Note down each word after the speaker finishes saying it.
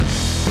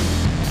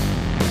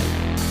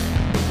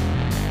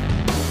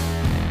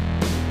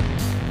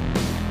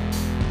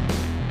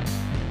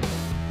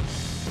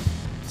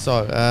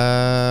So,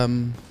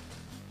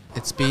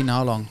 it's been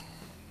how long?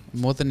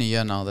 More than a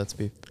year now that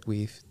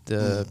we've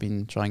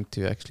been trying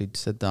to actually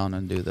sit down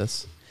and do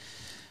this,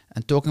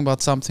 and talking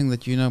about something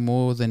that you know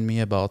more than me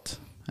about.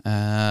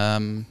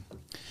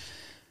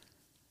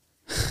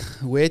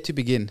 Where to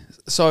begin?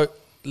 So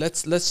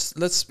let's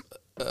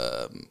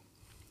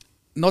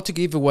not to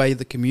give away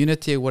the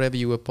community or whatever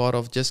you were part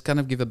of. Just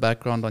kind of give a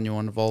background on your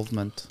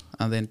involvement,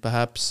 and then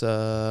perhaps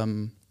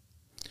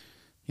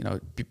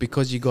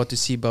because you got to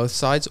see both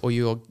sides, or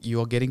you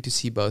are getting to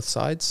see both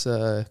sides.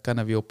 Kind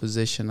of your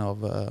position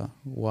of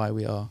why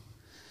we are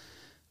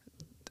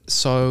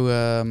so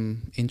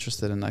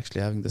interested in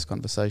actually having this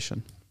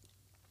conversation.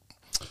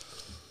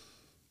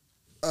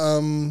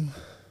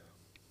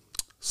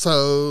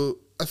 So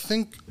I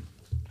think,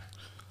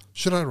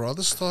 should I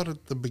rather start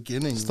at the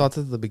beginning? Start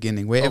at the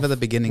beginning, wherever the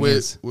beginning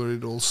is. Where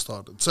it all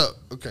started. So,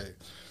 okay.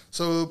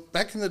 So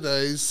back in the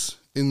days,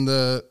 in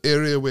the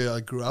area where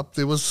I grew up,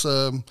 there was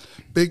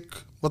big,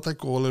 what they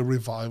call a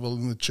revival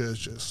in the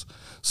churches.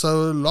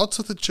 So lots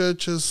of the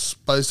churches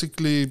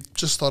basically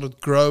just started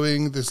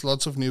growing. There's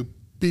lots of new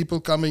people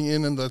coming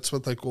in, and that's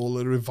what they call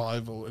a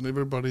revival. And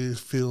everybody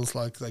feels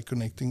like they're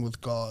connecting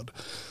with God.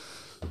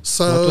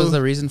 So what was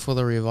the reason for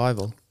the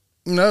revival?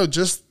 No,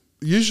 just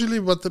usually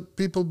what the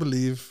people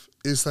believe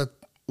is that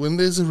when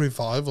there's a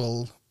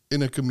revival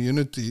in a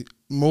community,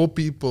 more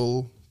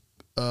people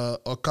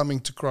are coming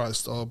to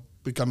Christ, are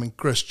becoming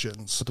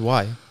Christians. But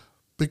why?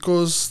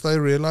 Because they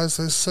realize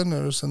they're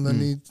sinners and they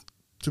need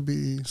to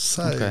be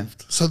saved. Okay.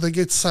 So they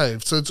get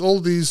saved. So it's all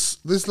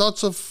there's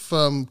lots of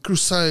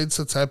crusades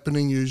that's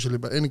happening usually,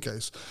 but in any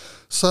case.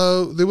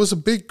 So there was a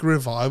big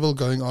revival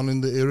going on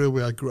in the area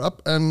where I grew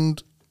up,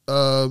 and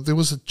there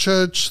was a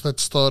church that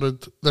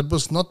started that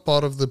was not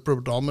part of the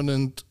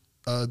predominant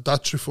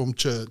Dutch Reformed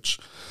Church.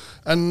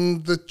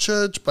 And the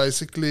church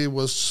basically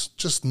was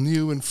just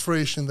new and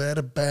fresh, and they had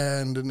a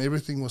band and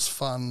everything was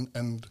fun.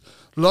 And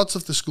lots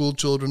of the school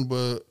children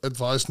were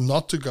advised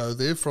not to go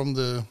there from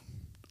the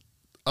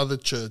other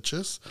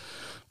churches.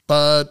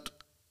 But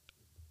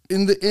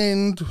in the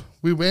end,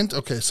 we went,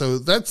 so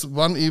that's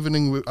one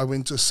evening I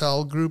went to a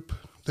cell group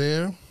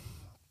there.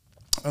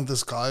 And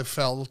this guy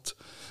felt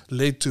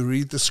led to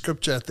read the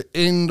scripture at the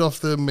end of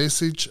the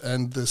message,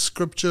 and the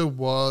scripture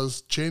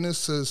was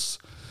Genesis,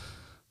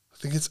 I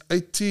think it's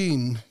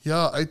 18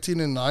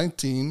 and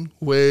 19,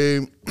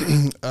 where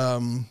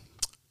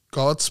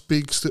God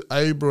speaks to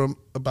Abram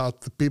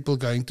about the people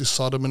going to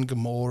Sodom and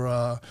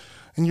Gomorrah.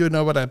 And you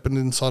know what happened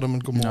in Sodom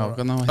and Gomorrah? No, I've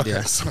got no idea.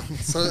 Okay,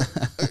 so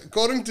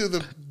according to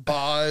the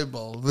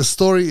Bible, the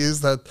story is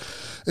that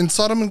in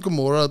Sodom and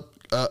Gomorrah,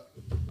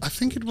 I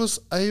think it was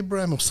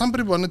Abraham or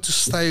somebody wanted to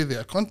stay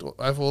there.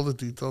 I have all the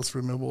details,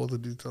 remember all the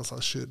details, I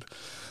should.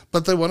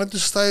 But they wanted to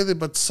stay there,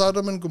 but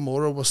Sodom and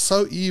Gomorrah was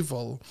so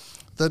evil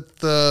that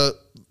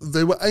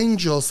there were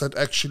angels that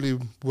actually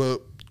were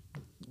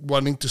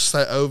wanting to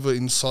stay over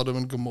in Sodom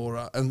and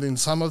Gomorrah. And then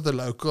some of the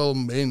local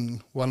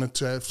men wanted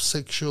to have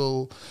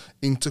sexual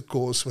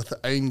intercourse with the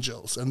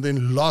angels. And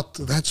then Lot,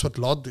 that's what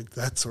Lot did,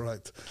 that's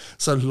right.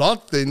 So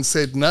Lot then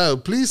said, no,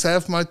 please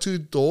have my 2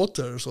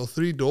 daughters or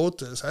 3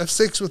 daughters, have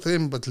sex with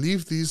them, but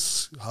leave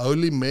these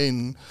holy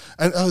men.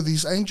 And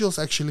these angels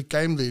actually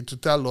came there to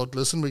tell Lot,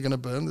 listen, we're going to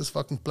burn this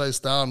fucking place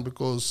down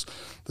because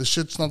the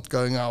shit's not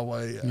going our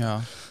way.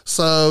 Yeah.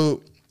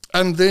 So,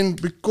 and then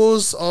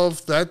because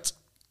of that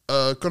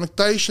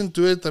connotation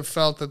to it, they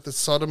felt that the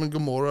Sodom and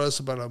Gomorrah is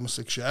about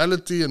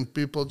homosexuality and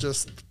people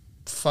just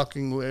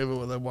fucking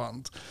whoever they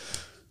want.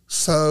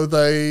 So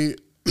they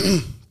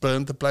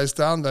burned the place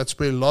down. That's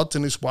where Lot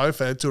and his wife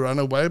had to run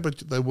away, but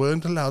they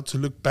weren't allowed to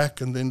look back.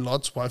 And then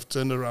Lot's wife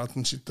turned around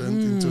and she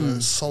turned into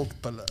a salt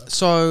pillar.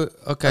 So,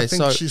 okay. I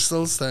think she's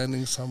still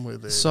standing somewhere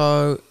there.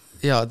 So,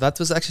 yeah, that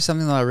was actually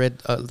something that I read,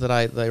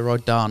 they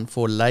wrote down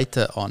for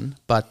later on.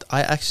 But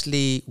I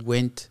actually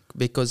went,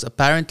 because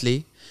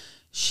apparently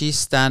she's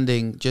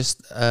standing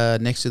just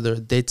next to the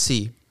Dead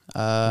Sea.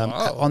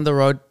 Wow. On the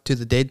road to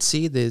the Dead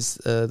Sea, there's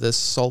this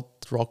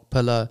salt rock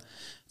pillar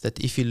that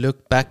if you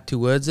look back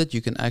towards it,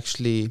 you can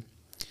actually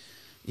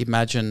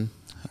imagine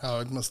how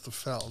it must have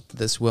felt.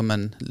 This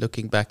woman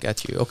looking back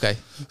at you. Okay.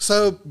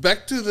 So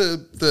back to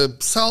the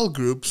cell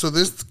group. So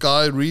this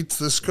guy reads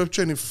the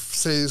scripture and he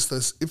says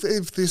this,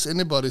 if there's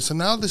anybody. So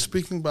now they're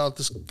speaking about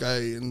this guy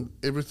and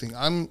everything.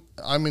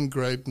 I'm in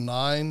grade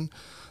 9.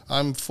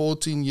 I'm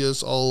 14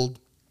 years old.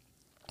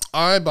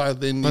 I by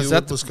then knew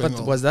what was going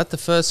on. Was that the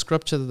first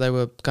scripture that they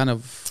were kind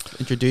of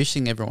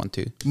introducing everyone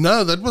to?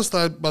 No, that was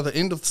by the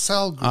end of the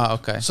cell group. Ah,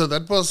 okay. So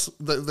that was,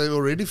 they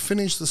already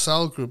finished the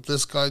cell group.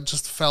 This guy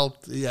just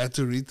felt he had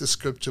to read the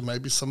scripture.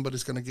 Maybe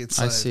somebody's going to get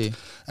saved. I see.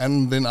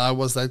 And then I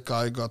was that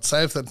guy who got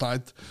saved that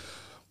night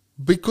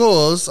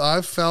because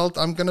I felt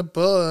I'm going to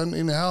burn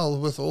in hell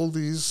with all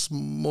these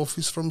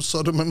morphs from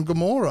Sodom and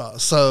Gomorrah.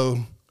 So,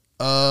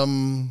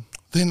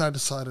 then I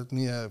decided,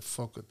 yeah,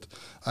 fuck it.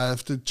 I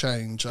have to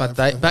change. But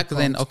back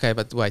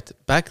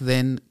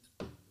then,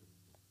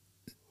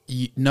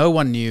 no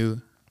one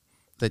knew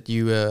that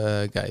you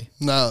were gay?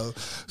 No.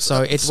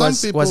 So it Some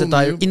was people it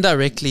knew-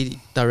 indirectly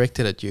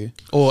directed at you,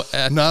 or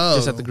No,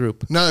 just at the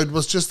group? No, it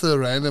was just a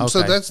random.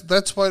 So Okay.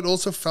 that's why it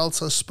also felt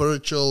so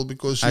spiritual,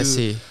 because I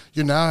see.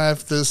 you now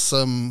have this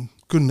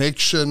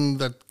connection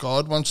that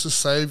God wants to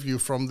save you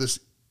from this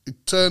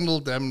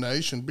eternal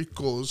damnation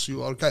because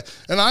you are gay.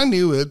 And I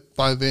knew it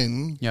by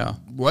then, Yeah.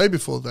 way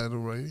before that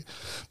already.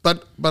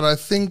 But I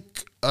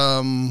think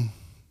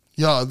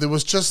there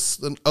was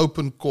just an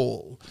open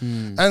call.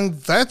 And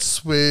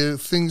that's where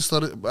things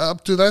started.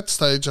 Up to that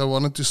stage, I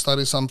wanted to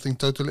study something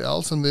totally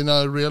else. And then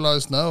I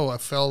realized, no, I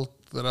felt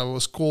that I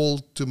was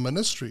called to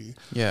ministry.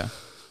 Yeah.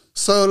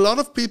 So a lot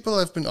of people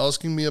have been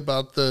asking me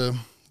about the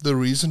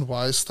reason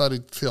why I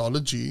studied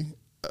theology.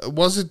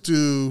 Was it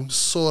to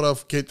sort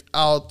of get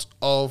out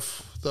of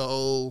the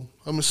whole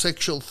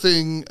homosexual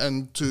thing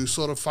and to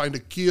sort of find a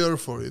cure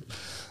for it?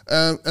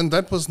 And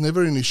that was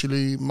never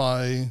initially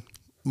my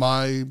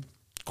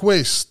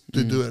quest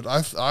to do it.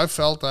 I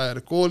felt I had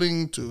a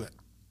calling to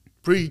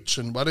preach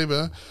and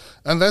whatever.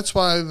 And that's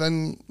why I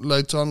then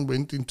later on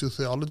went into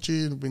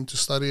theology and went to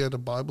study at a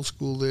Bible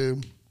school there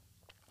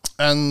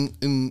and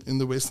in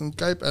the Western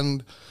Cape.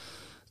 And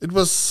it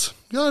was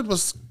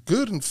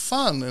good and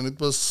fun. And it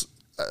was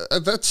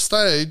at that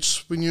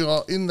stage when you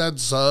are in that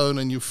zone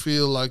and you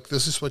feel like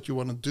this is what you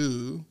want to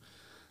do,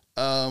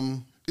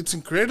 it's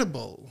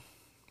incredible.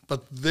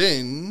 But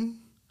then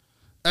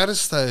at a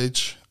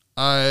stage,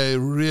 I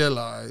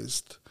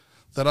realized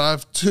that I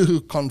have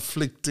two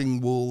conflicting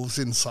wolves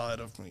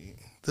inside of me.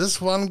 This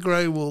one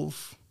grey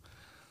wolf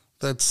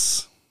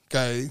that's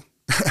gay,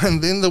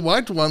 and then the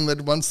white one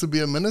that wants to be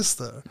a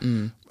minister.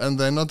 And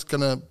they're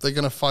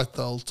gonna fight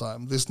the whole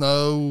time. There's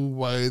no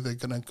way they're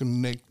gonna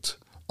connect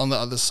on the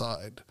other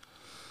side.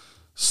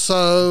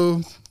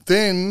 So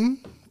then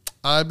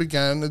I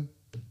began a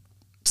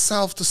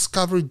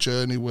self-discovery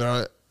journey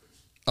where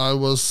I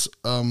was,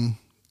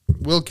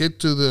 we'll get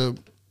to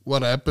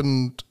what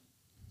happened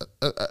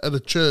at a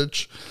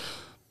church,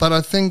 but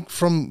I think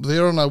from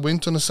there on I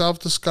went on a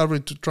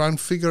self-discovery to try and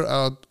figure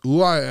out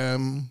who I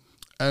am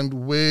and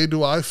where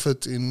do I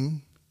fit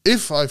in,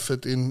 if I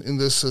fit in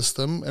this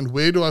system, and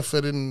where do I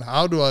fit in,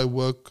 how do I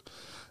work.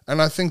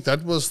 And I think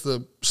that was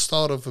the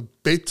start of a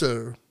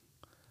better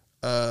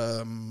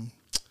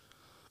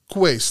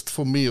quest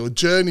for me, or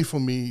journey for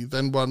me,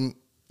 than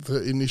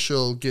the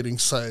initial getting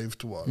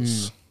saved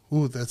was.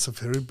 Ooh, that's a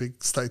very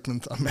big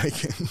statement I'm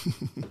making.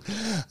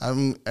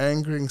 I'm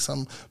angering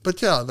some.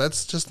 But yeah,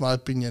 that's just my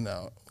opinion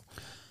now.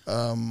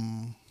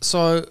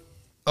 So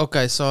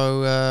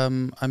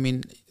I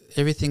mean,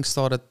 everything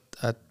started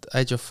at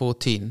age of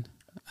 14,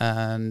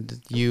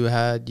 and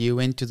you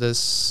went to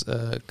this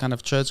kind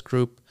of church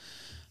group,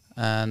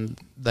 and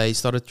they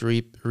started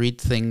to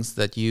read things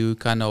that you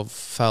kind of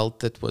felt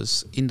that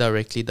was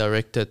indirectly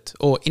directed,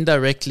 or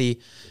indirectly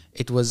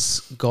it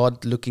was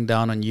God looking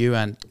down on you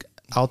and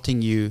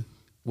outing you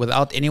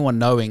without anyone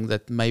knowing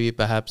that maybe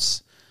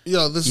perhaps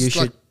this you is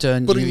should like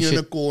turn putting you you should, in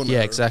a corner.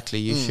 Yeah, exactly.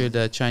 You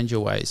should change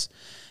your ways,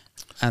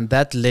 and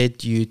that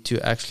led you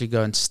to actually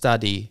go and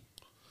study.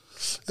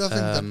 Yeah, I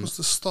think that was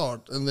the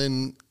start. And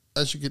then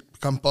as you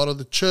become part of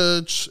the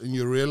church and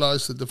you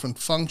realize the different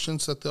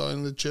functions that there are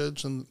in the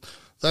church, and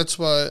that's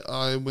why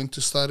I went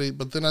to study.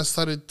 But then I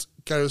studied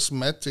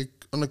charismatic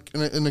in a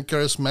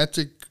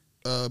charismatic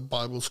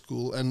Bible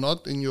school, and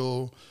not in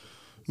your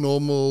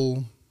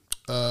normal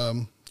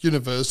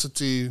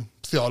university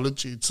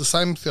theology. It's the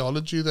same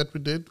theology that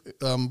we did,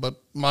 but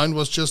mine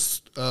was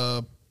just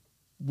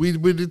we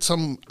did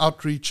some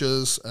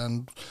outreaches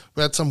and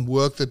we had some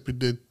work that we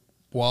did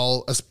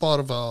while as part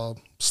of our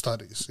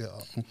studies.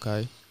 Yeah.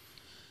 Okay.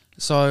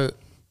 So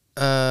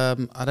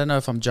I don't know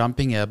if I'm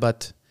jumping here,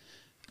 but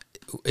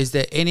is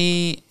there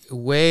any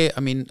way?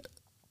 I mean,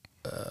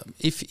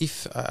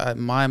 if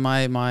my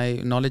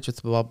knowledge with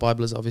the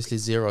Bible is obviously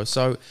zero.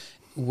 So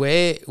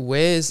where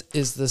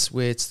is this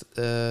where it's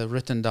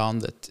written down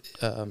that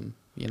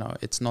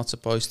it's not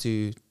supposed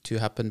to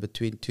happen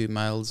between two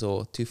males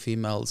or two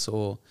females,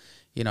 or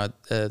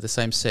the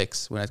same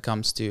sex when it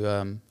comes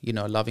to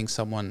loving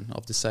someone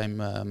of the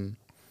same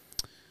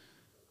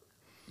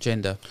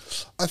gender?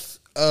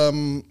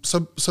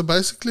 So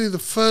basically the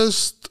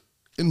first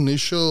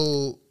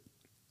initial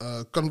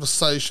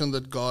conversation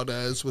that God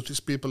has with his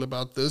people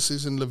about this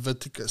is in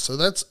Leviticus. So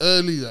that's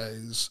early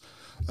days.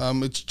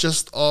 It's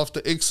just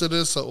after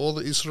Exodus, so all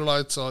the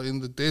Israelites are in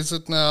the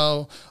desert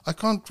now. I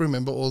can't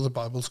remember all the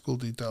Bible school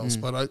details,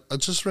 but I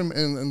just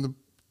remember in the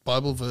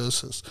Bible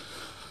verses.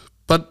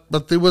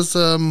 But there was,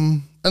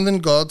 and then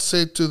God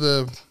said to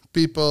the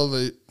people,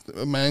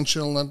 a man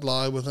shall not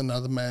lie with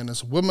another man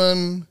as a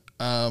woman.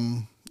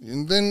 And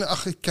then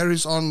it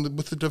carries on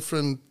with the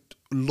different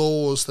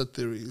laws that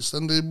there is.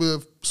 And there were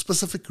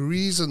specific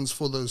reasons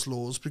for those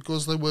laws,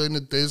 because they were in a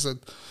desert.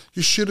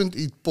 You shouldn't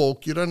eat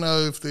pork. You don't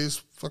know if there's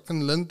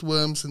fucking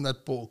lintworms in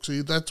that pork.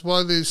 So that's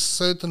why there's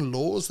certain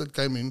laws that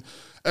came in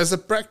as a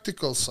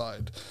practical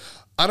side.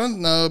 I don't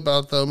know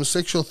about the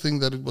homosexual thing,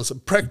 that it was a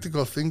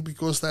practical thing,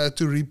 because they had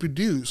to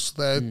reproduce.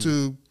 They had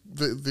to,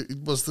 it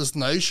was this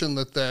nation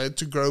that they had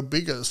to grow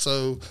bigger.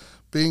 So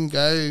being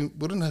gay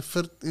wouldn't have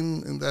fit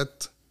in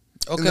that.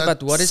 Okay, that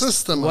but what is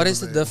system what over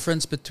is the there.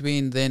 difference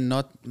between then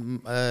not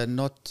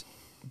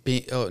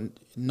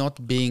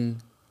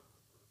being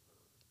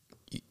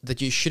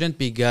that you shouldn't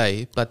be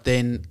gay, but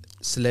then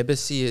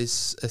celibacy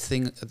is a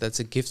thing that's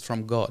a gift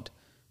from God,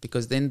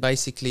 because then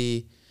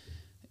basically,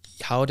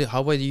 how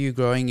are you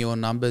growing your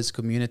numbers,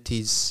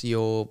 communities,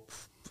 your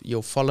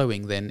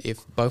following then,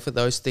 if both of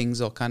those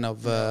things are kind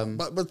of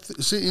But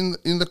see,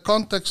 in the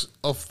context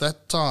of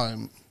that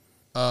time,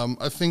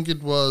 I think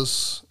it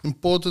was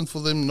important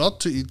for them not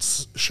to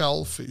eat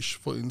shellfish,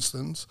 for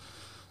instance,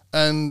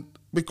 and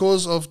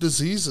because of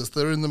diseases,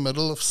 they're in the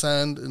middle of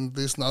sand and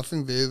there's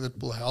nothing there that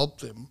will help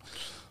them.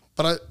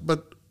 But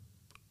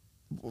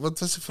wat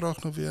was die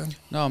vraag nou weer?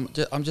 No,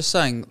 I'm just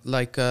saying,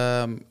 like,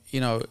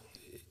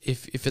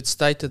 if it's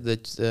stated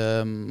that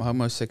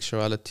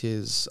homosexuality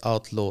is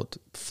outlawed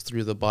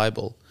through the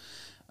Bible,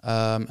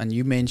 and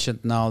you mentioned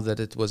now that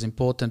it was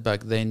important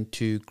back then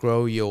to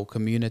grow your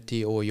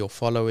community or your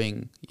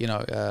following,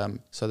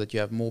 so that you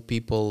have more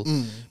people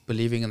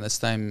believing in the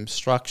same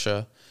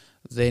structure,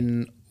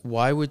 then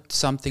why would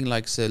something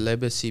like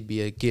celibacy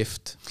be a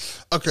gift?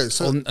 Okay,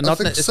 so Or I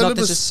think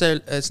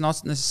it's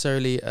not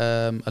necessarily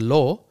a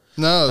law.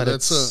 No, But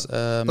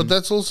but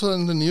that's also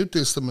in the New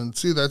Testament.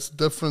 See, that's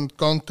different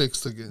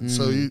context again.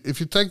 So if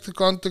you take the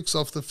context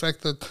of the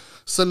fact that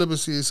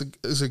celibacy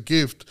is a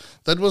gift,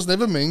 that was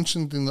never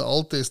mentioned in the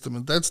Old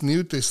Testament. That's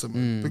New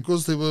Testament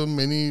because there were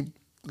many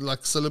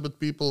like celibate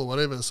people or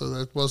whatever. So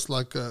that was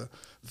like a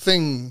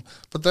thing.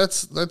 But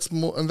that's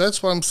more, and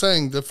that's why I'm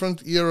saying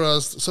different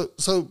eras.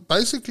 So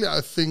basically,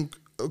 I think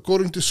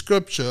according to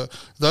Scripture,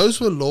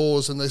 those were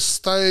laws, and they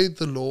stayed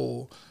the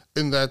law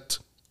in that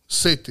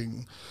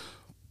setting.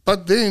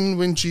 But then,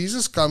 when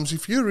Jesus comes,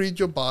 if you read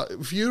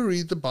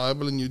the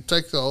Bible and you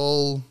take the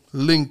whole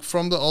link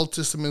from the Old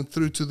Testament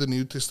through to the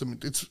New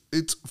Testament,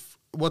 it's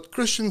what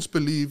Christians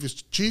believe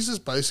is Jesus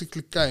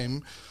basically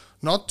came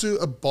not to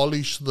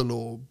abolish the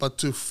law, but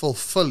to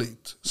fulfill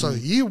it. So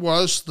he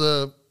was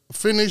the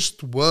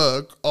finished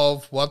work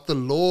of what the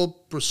law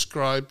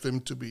prescribed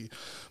them to be.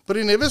 But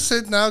he never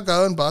said, now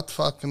go and butt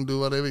fuck and do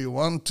whatever you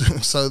want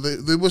to. So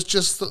there were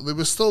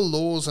still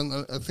laws,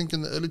 and I think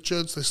in the early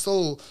church,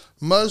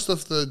 most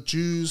of the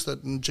Jews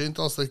and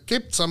Gentiles, they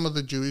kept some of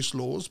the Jewish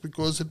laws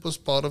because it was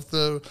part of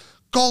the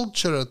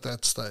culture at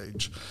that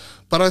stage.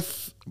 But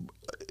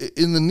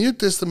in the New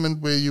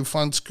Testament, where you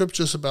find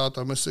scriptures about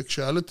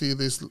homosexuality,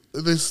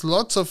 there's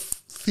lots of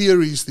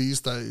theories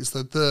these days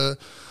that the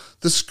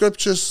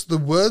scriptures, the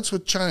words were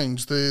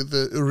changed.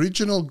 The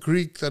original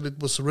Greek that it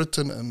was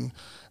written in,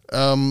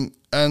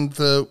 and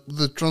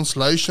the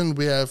translation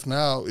we have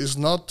now is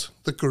not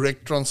the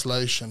correct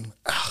translation.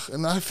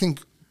 And I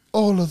think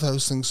all of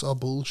those things are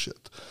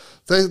bullshit.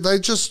 They're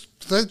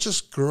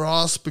just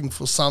grasping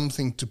for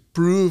something to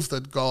prove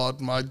that God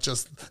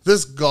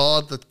this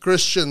God that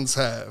Christians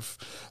have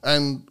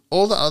and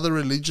all the other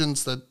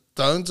religions that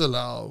don't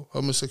allow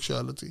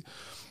homosexuality,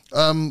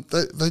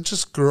 they're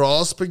just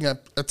grasping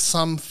at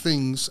some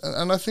things.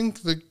 And I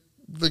think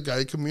the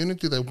gay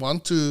community, they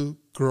want to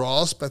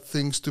grasp at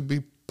things to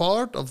be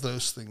part of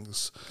those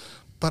things,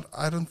 but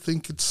I don't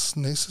think it's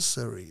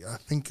necessary. I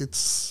think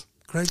it's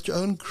create your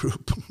own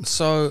group.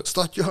 So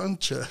start your own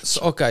church.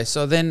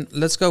 So then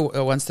let's go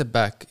one step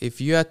back.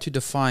 If you had to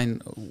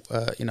define,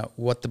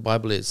 what the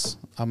Bible is,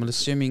 I'm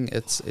assuming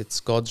it's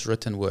God's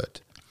written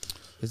word.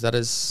 Is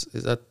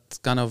that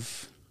kind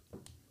of?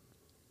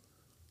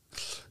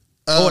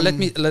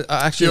 I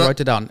actually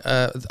wrote it down.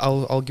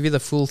 I'll give you the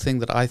full thing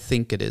that I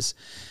think it is.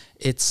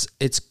 It's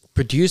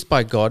produced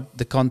by God,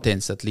 the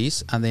contents at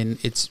least, and then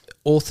it's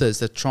authors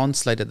that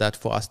translated that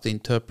for us to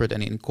interpret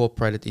and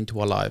incorporate it into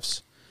our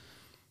lives.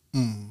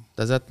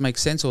 Does that make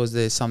sense, or is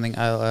there something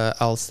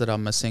else that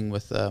I'm missing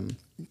with?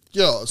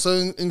 Yeah,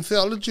 so in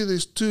theology,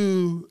 there's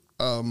two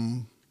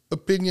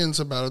opinions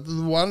about it.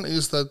 The one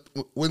is that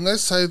when they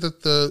say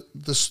that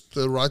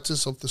the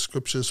writers of the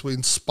scriptures were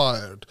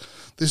inspired,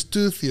 there's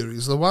two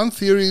theories. The one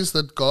theory is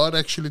that God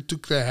actually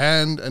took their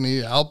hand and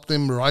he helped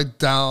them write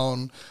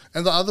down,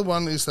 and the other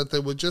one is that they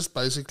were just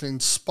basically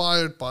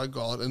inspired by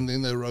God and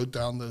then they wrote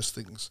down those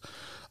things.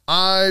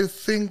 I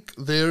think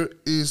there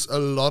is a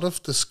lot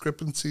of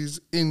discrepancies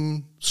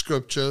in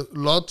scripture,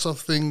 lots of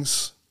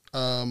things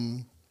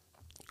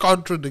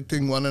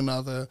contradicting one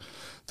another.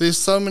 There's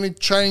so many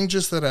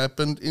changes that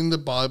happened in the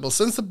Bible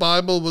since the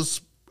Bible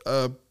was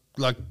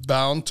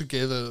bound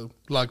together,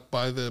 like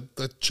by the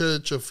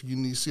Church of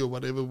Unici or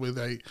whatever, where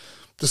they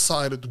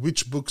decided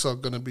which books are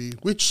we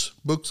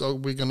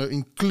going to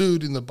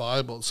include in the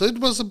Bible. So it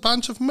was a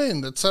bunch of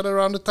men that sat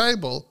around a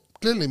table,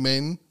 clearly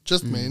men,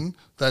 just men,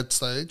 that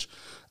stage,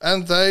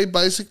 and they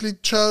basically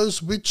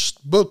chose which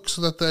books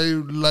that they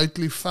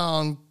lately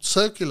found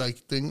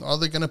circulating are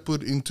they going to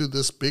put into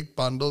this big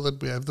bundle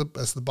that we have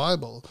as the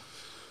Bible.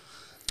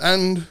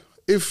 And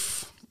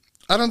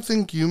I don't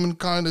think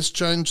humankind has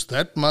changed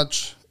that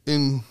much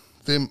in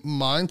their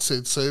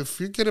mindset. So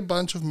if you get a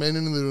bunch of men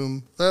in the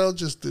room, they'll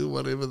just do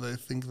whatever they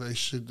think they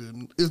should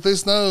do. If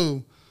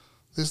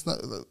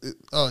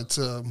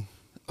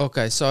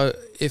Okay, so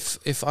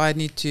if I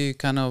need to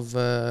kind of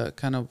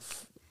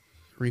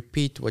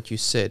repeat what you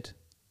said,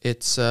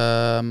 it's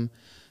I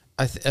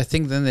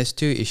think then there's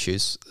two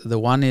issues. The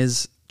one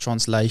is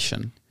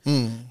translation,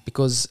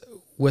 because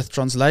with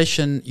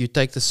translation you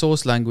take the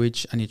source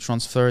language and you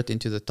transfer it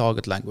into the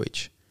target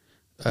language,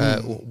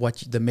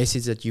 what the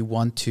message that you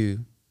want to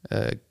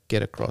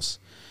get across,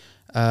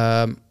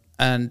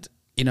 and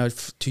you know,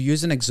 to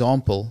use an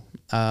example.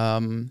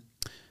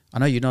 I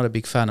know you're not a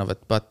big fan of it,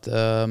 but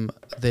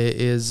there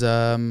is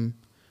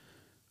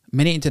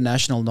many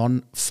international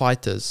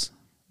non-fighters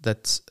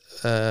that's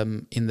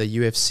in the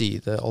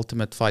UFC, the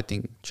Ultimate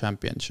Fighting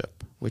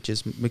Championship, which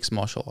is mixed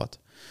martial art.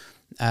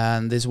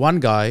 And there's one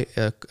guy,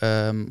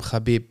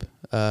 Khabib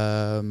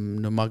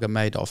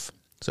Nurmagomedov.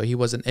 So he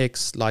was an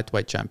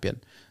ex-lightweight champion,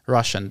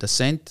 Russian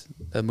descent,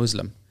 a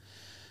Muslim.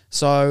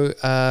 So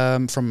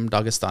from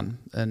Dagestan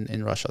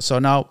in Russia. So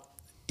now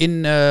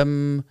in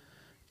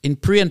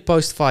pre and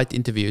post fight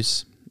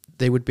interviews,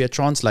 there would be a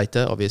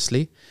translator,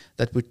 obviously,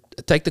 that would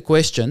take the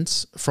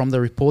questions from the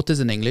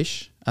reporters in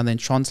English and then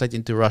translate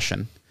into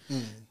Russian.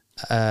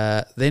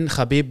 Then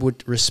Khabib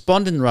would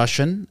respond in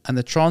Russian and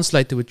the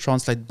translator would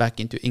translate back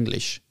into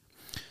English.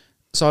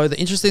 So the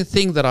interesting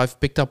thing that I've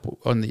picked up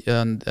on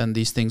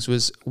these things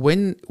was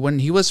when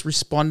he was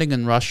responding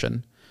in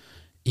Russian,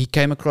 he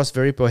came across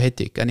very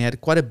poetic and he had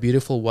quite a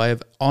beautiful way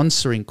of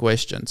answering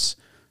questions.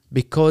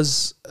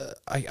 Because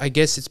I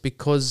guess it's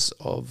because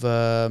of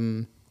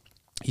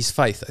his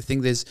faith. I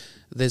think there's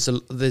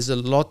a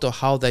lot of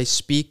how they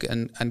speak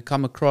and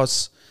come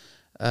across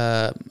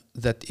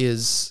that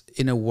is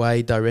in a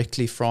way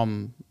directly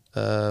from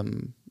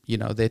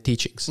their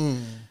teachings.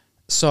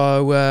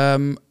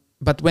 So,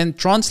 but when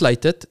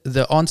translated,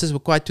 the answers were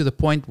quite to the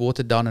point,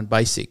 watered down, and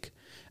basic.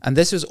 And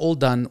this was all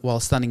done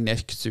while standing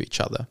next to each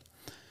other.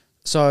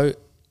 So,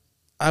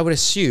 I would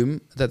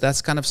assume that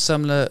that's kind of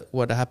similar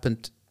what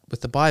happened with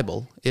the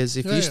Bible, is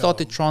if you start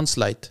to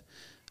translate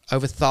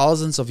over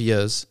thousands of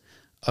years,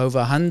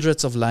 over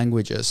hundreds of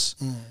languages,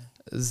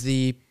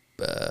 I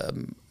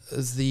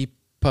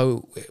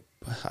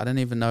don't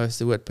even know if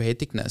the word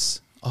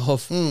poeticness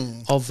of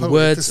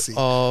words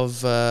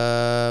of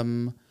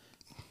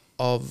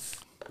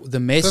the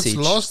message that's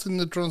lost in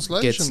the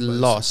translation. Gets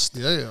lost.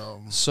 Yeah.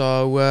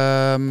 So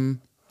and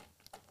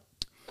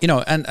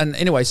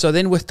anyway, so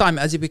then with time,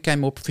 as he became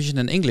more proficient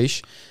in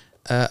English,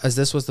 as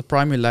this was the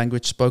primary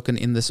language spoken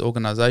in this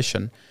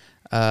organization,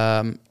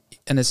 and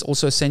it's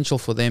also essential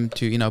for them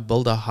to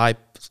build a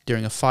hype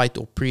during a fight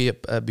or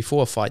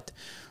before a fight.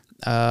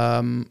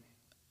 I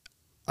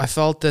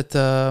felt that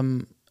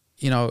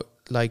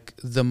like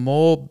the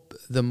more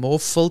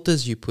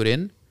filters you put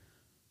in,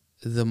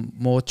 the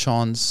more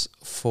chance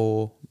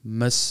for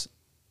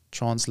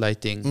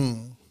mistranslating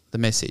the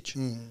message.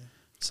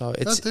 So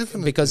it's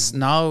because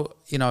now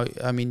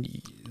I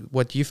mean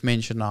what you've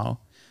mentioned now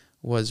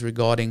was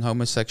regarding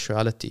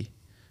homosexuality,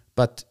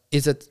 but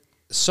is it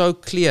so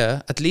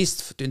clear, at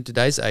least in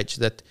today's age,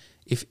 that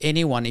if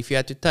you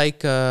had to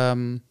take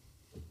a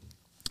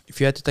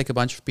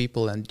bunch of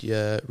people and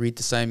read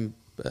the same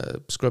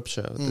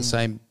scripture, the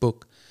same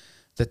book,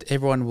 that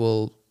everyone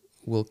will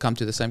come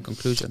to the same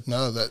conclusion?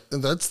 No,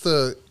 that's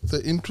the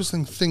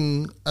interesting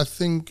thing. I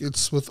think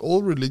it's with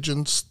all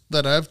religions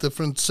that have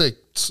different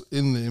sects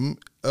in them.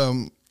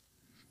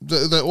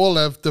 They all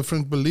have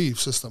different belief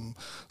system.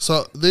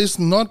 So there's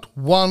not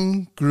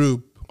one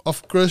group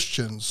of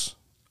Christians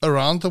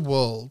around the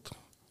world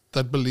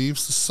that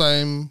believes the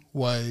same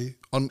way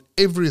on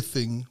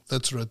everything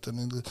that's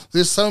written.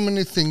 There's so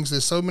many things,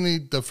 there's so many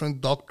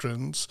different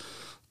doctrines,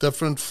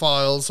 different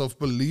files of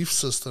belief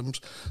systems,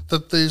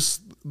 that there's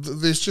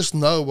just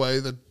no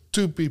way that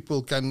two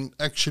people can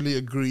actually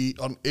agree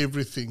on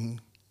everything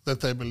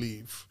that they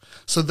believe.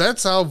 So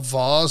that's how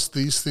vast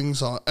these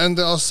things are, and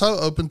they are so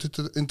open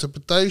to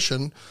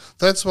interpretation.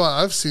 That's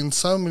why I've seen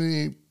so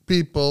many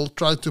people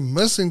try to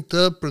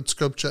misinterpret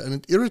scripture, and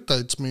it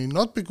irritates me,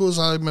 not because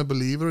I'm a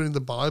believer in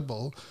the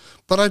Bible,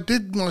 but I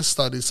did my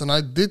studies and I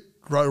did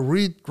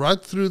read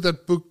right through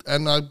that book,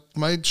 and I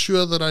made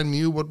sure that I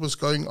knew what was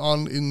going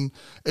on in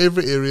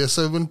every area.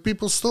 So when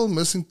people still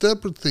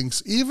misinterpret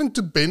things, even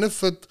to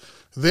benefit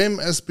them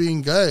as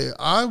being gay,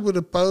 I would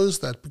oppose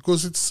that,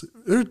 because it's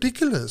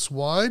ridiculous.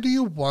 Why do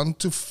you want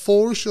to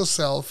force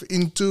yourself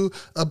into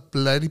a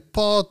bloody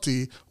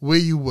party where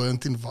you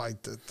weren't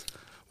invited?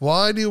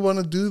 Why do you want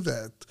to do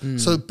that?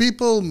 So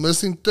people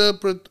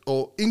misinterpret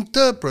or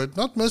interpret,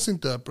 not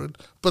misinterpret,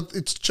 but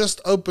it's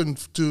just open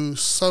to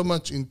so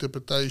much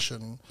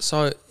interpretation.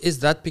 So is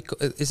there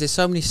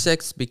so many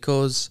sects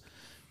because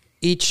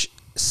each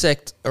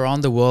sect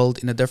around the world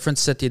in a different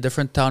city, a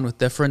different town with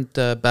different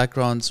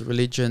backgrounds,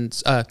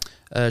 religions,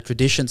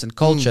 traditions and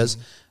cultures,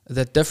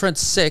 that different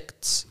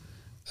sects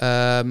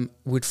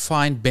would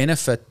find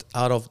benefit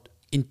out of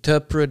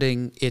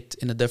interpreting it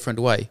in a different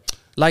way?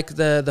 Like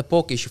the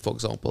pork issue, for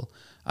example.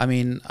 I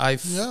mean, I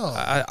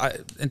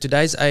in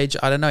today's age,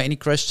 I don't know any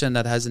Christian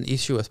that has an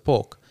issue with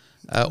pork.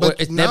 or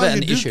it's now never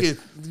an you do issue. You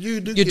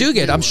You do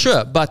get, new I'm ones.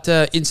 sure. But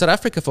in South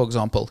Africa, for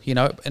example,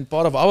 and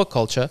part of our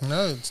culture,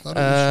 No, it's not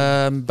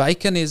an issue.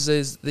 bacon is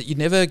that you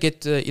never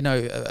get,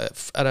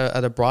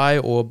 at a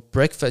braai or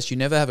breakfast, you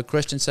never have a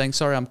Christian saying,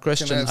 sorry, I'm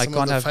Christian, have I some of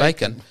can't the have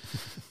bacon,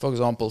 for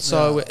example.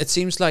 So Yeah. it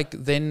seems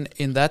like then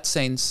in that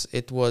sense,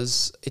 it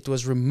was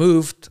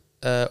removed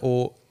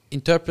or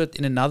interpreted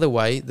in another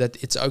way that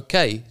it's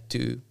okay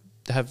to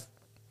have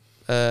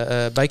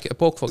bacon,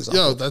 pork, for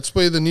example. Yeah, that's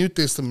where the New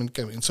Testament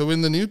came in. So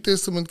when the New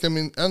Testament came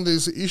in, and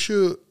there's an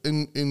issue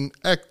in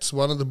Acts,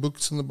 one of the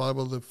books in the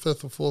Bible, the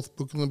fifth or fourth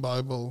book in the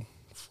Bible,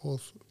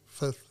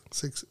 fifth,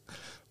 sixth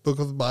book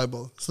of the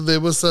Bible. So there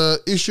was a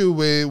issue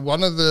where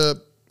one of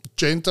the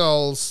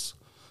Gentiles,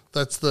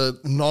 that's the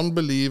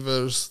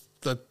non-believers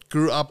that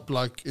grew up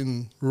like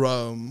in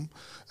Rome,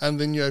 and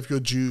then you have your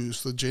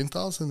Jews, the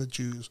Gentiles and the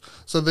Jews.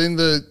 So then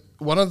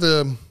one of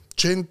the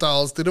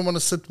Gentiles didn't want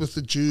to sit with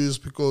the Jews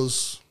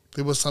because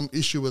there was some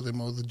issue with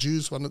them, or the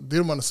Jews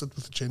didn't want to sit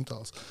with the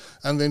Gentiles.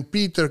 And then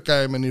Peter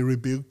came and he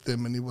rebuked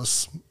them, and it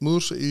was more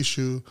an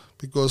issue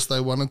because they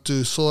wanted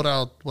to sort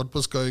out what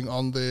was going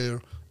on there,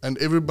 and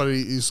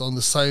everybody is on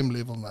the same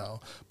level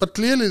now. But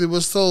clearly there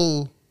was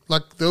still,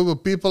 there were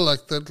people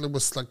like that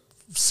was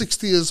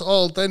 60 years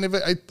old, they never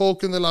ate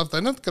pork in their life.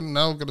 They're not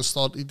now going to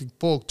start eating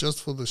pork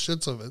just for the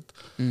shits of it.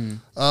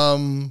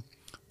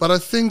 But I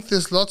think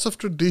there's lots of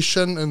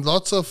tradition and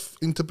lots of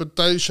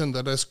interpretation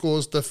that has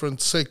caused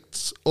different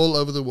sects all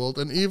over the world.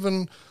 And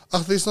even,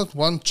 there's not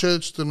one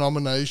church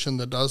denomination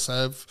that does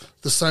have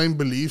the same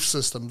belief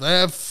system. They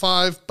have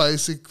 5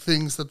 basic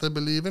things that they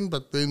believe in,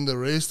 but then the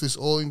rest is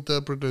all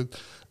interpreted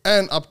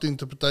and up to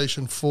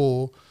interpretation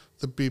for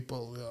the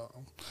people. Yeah.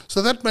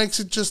 So that makes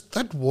it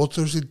that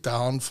waters it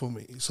down for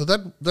me. So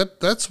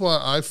that's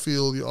why I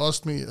feel, you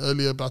asked me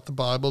earlier about the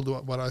Bible,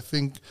 what I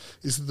think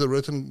is the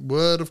written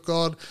word of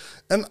God.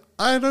 And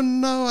I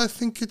don't know, I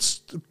think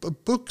it's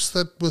books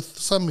that with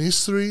some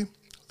history,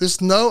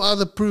 there's no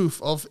other proof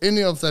of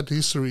any of that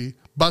history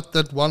but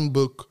that one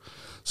book.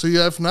 So you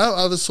have no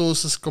other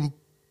sources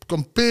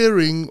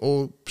comparing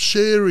or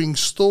sharing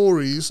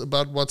stories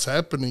about what's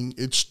happening.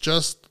 It's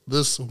just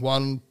this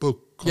one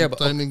book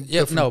containing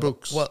different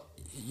books. Well,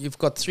 you've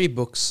got 3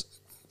 books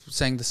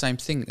saying the same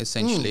thing,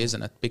 essentially,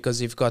 isn't it? Because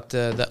you've got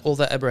all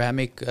the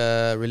Abrahamic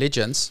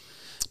religions,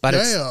 but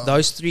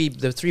those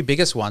the 3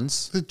 biggest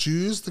ones. The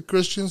Jews, the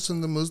Christians,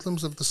 and the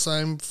Muslims have the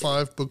same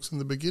 5 books in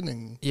the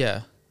beginning.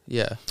 Yeah.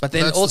 But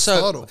then That's also, the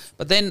start of.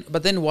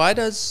 but then why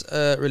does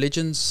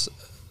religions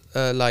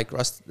like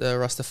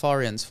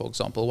Rastafarians, for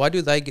example, why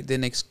do they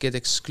get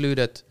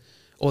excluded,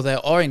 or they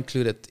are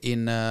included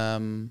in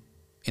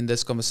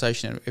this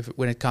conversation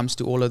when it comes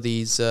to all of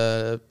these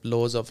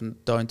laws of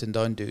do's and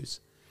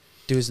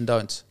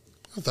don'ts?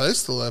 They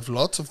still have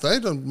lots of.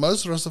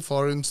 Most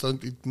Rastafarians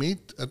don't eat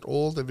meat at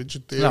all. They're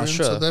vegetarian,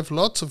 sure. So they have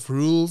lots of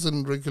rules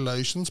and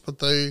regulations.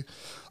 But I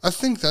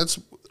think that's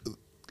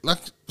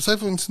say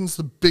for instance,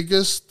 the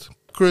biggest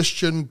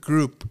Christian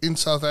group in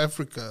South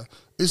Africa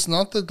is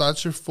not the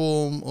Dutch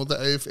Reform or the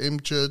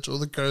AFM Church or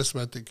the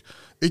Charismatic.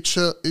 It's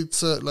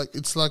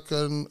like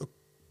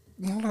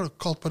not a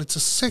cult, but it's a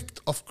sect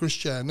of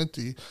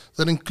Christianity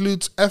that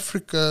includes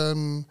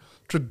African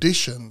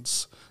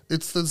traditions.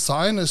 It's the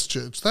Zionist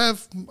church. They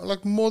have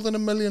more than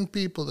 1 million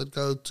people that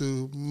go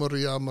to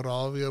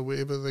Moravia,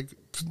 wherever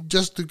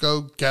just to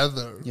go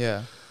gather.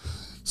 Yeah.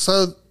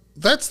 So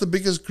that's the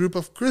biggest group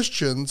of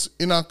Christians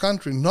in our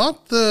country,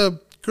 not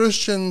the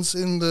Christians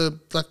in the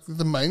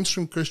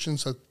mainstream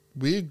Christians that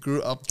we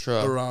grew up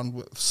around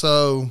with.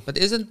 So, but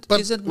isn't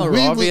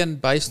Moravian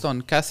based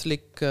on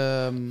Catholic?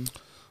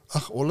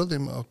 All of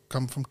them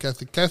come from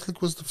Catholic.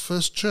 Catholic was the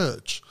first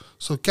church.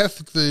 So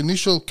the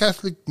initial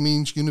Catholic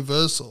means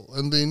universal.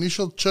 And the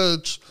initial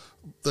church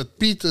that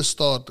Peter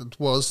started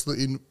was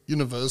the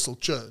universal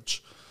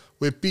church,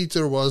 where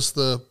Peter was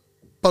the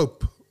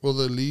Pope or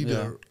the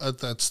leader at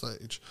that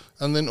stage.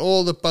 And then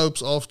all the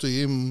popes after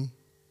him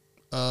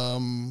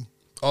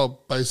are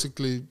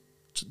basically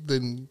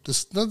then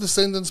not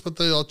descendants, but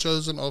they are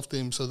chosen after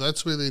him. So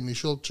that's where the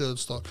initial church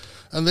started.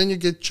 And then you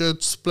get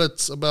church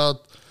splits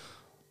about...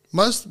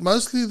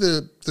 Mostly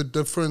the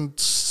different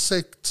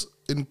sects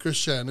in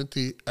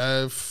Christianity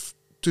have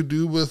to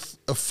do with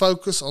a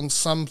focus on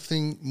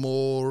something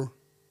more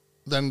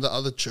than the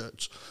other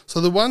church. So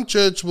the one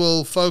church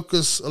will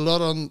focus a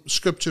lot on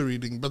scripture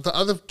reading, but the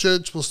other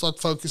church will start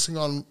focusing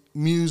on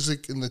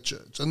music in the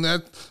church. And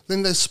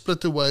then they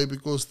split away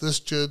because this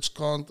church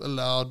can't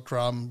allow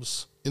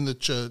drums in the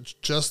church.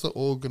 Just the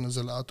organ is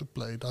allowed to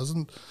play. It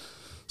doesn't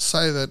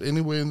say that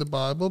anywhere in the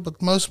Bible,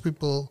 but most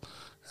people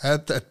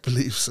had that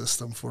belief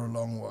system for a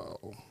long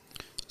while.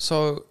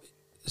 So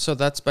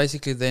that's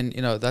basically then,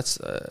 that's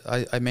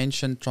I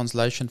mentioned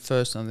translation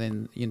first, and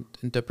then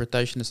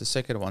interpretation is the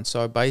second one.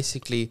 So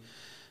basically,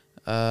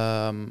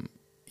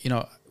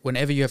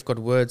 whenever you have got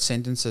words,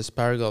 sentences,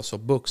 paragraphs, or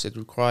books, it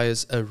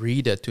requires a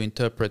reader to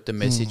interpret the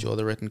message or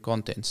the written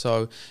content.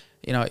 So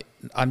you know,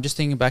 I'm just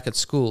thinking back at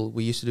school,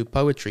 we used to do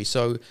poetry.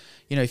 So,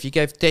 you know, if you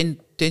gave 10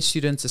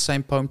 students the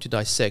same poem to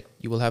dissect,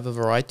 you will have a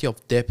variety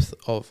of depth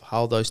of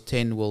how those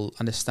 10 will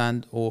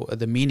understand or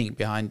the meaning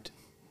behind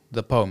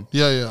the poem.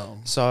 Yeah.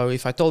 So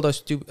if I told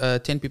those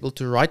 10 people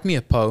to write me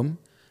a poem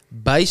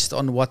based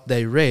on what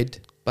they read,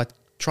 but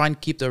try and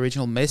keep the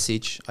original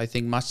message, I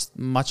think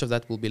much of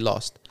that will be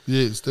lost.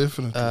 Yes,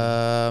 definitely.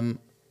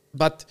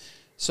 But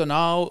so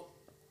now,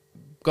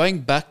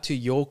 going back to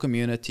your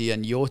community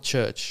and your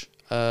church,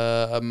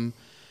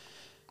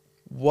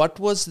 what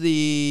was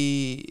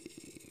the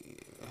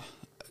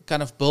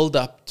kind of build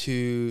up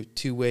to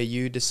where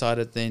you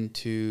decided then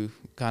to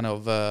kind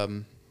of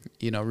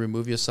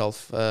remove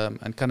yourself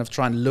and kind of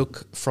try and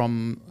look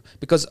from,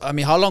 because I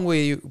mean, how long were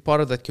you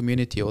part of that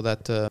community or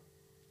that?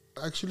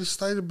 I actually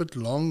stayed a bit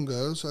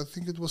longer, so I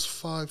think it was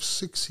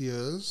 5-6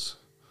 years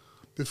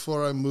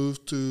before I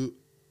moved to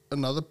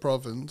another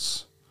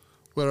province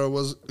where I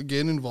was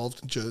again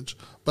involved in church.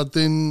 But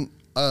then,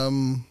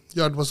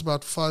 it was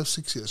about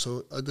 5-6 years.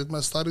 So I did my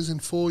studies in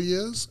 4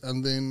 years,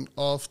 and then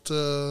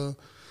after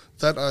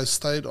that I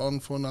stayed on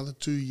for another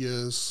 2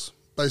 years,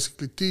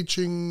 basically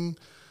teaching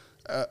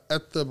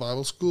at the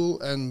Bible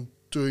school and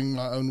doing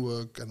my own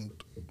work and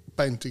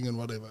painting and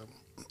whatever.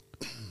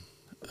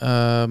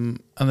 And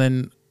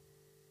then,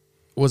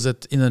 was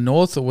it in the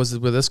north or was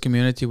it with this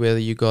community where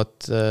you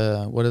got,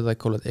 what do they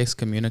call it,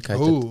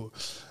 excommunicated? Oh,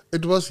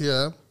 it was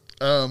here.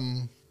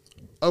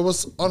 I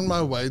was on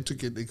my way to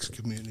get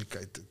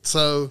excommunicated.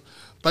 So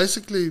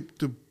basically,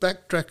 to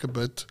backtrack a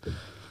bit,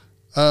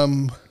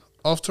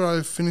 after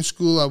I finished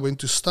school, I went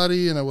to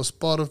study and I was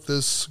part of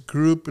this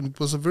group, and it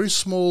was a very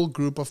small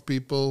group of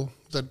people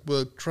that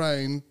were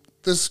trained.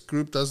 This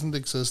group doesn't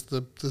exist.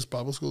 This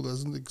Bible school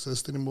doesn't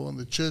exist anymore. And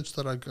the church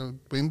that I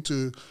went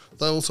to,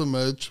 they also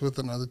merged with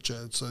another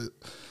church. So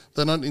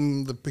they're not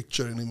in the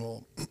picture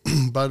anymore.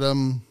 But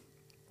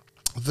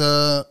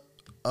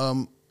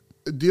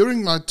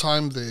during my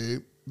time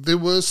there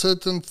were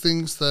certain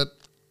things that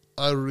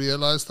I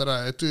realized that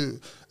I had to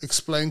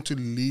explain to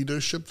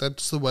leadership.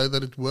 That's the way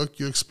that it worked.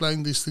 You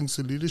explain these things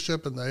to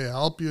leadership and they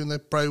help you and they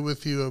pray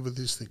with you over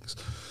these things.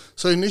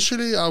 So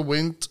initially I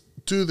went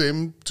to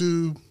them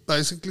to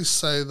basically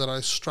say that I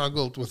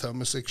struggled with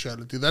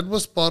homosexuality. That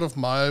was part of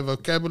my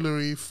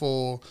vocabulary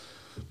for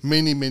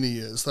many, many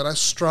years, that I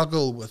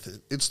struggle with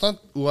it. It's not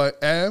who I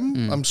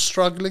am. I'm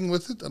struggling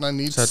with it, and I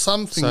need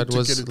something to get it. So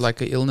it was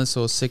like an illness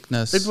or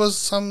sickness?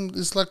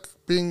 It's like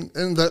being,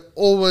 and they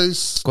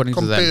always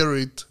compare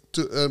it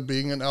to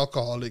being an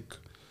alcoholic.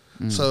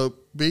 So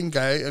being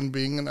gay and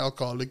being an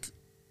alcoholic,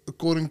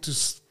 according to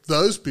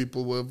those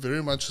people, were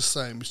very much the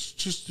same. It's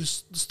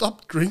just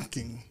stop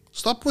drinking.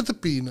 Stop with the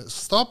penis.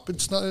 Stop.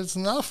 It's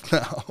enough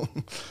now.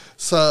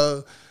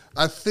 So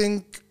I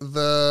think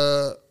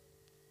the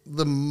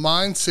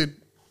mindset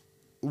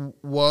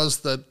was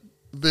that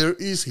there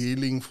is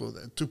healing for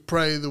that, to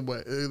pray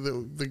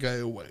the gay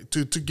away,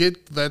 to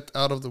get that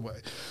out of the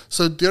way.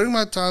 So during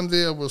my time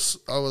there, I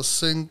was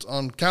sent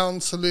on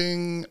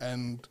counseling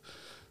and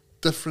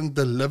different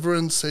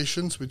deliverance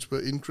sessions, which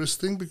were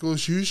interesting,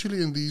 because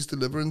usually in these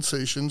deliverance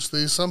sessions,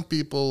 there's some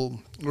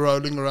people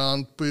rolling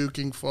around,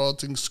 puking,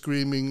 farting,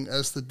 screaming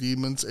as the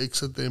demons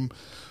exit them.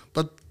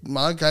 But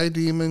my gay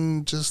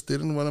demon just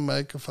didn't want to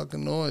make a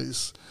fucking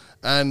noise.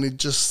 And it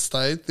just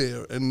stayed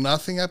there and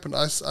nothing happened.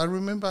 I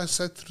remember I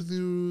sat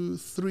through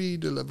 3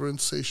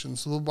 deliverance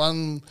sessions. The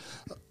one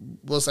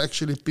was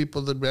actually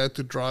people that we had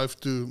to drive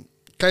to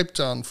Cape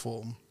Town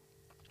for.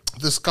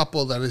 This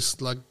couple that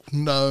is like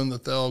known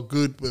that they are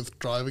good with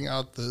driving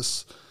out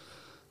this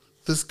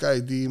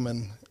gay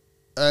demon.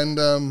 And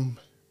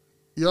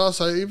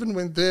so I even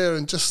went there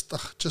and just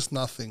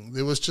nothing.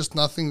 There was just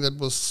nothing that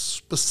was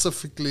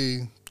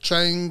specifically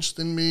changed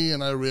in me,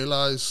 and I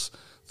realized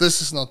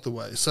this is not the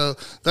way. So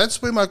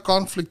that's where my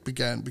conflict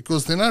began,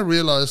 because then I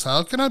realized,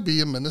 how can I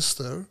be a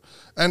minister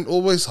and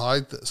always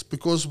hide this?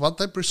 Because what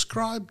they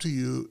prescribe to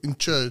you in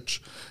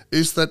church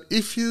is that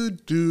if you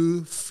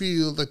do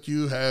feel that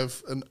you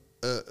have an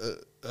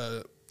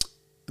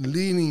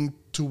leaning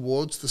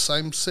towards the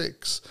same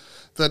sex,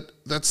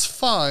 that's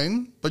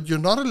fine, but you're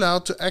not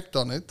allowed to act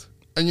on it,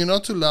 and you're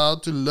not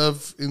allowed to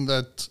live in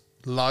that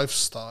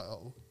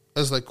lifestyle,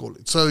 as they call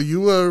it. So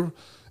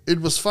it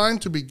was fine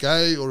to be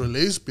gay or a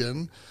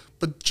lesbian,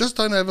 but just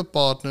don't have a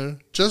partner.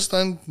 Just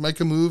don't make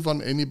a move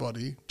on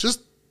anybody.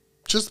 Just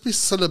be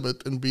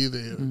celibate and be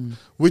there,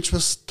 which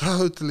was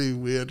totally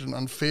weird and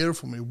unfair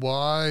for me.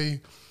 Why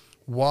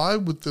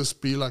would this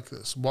be like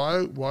this?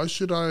 Why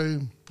should I?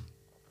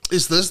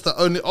 Is this the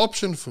only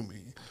option for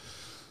me?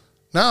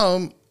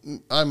 Now,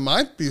 I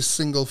might be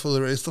single for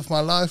the rest of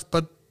my life,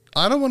 but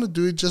I don't want to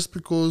do it just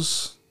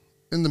because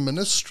in the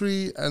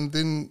ministry, and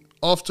then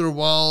after a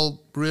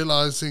while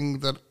realizing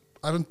that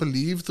I don't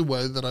believe the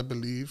way that I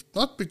believed,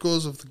 not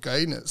because of the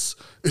gayness,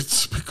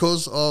 it's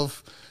because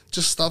of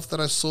just stuff that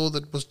I saw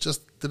that was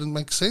just didn't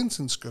make sense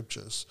in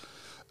scriptures.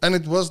 And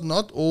it was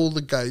not all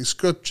the gay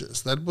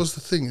scriptures. That was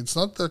the thing. It's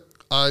not that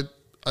I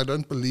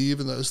don't believe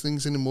in those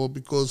things anymore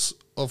because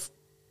of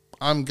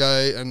I'm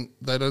gay and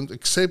they don't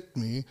accept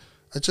me.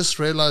 I just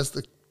realized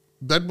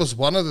that was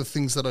one of the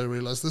things that I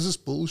realized, this is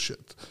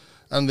bullshit.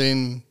 And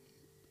then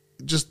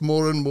just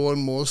more and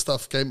more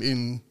stuff came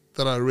in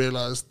that I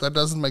realized that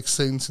doesn't make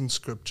sense in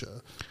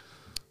scripture.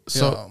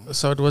 So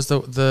it was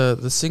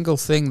the single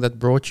thing that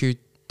brought you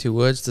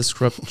towards the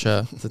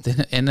scripture that at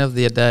the end of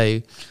the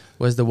day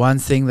was the one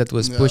thing that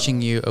was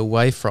pushing you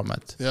away from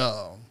it.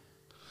 Yeah.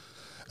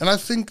 And I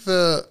think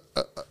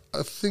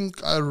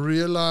I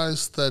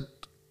realized that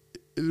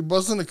it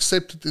wasn't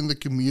accepted in the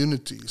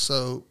community.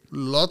 So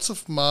lots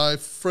of my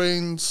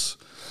friends,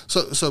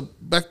 so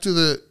back to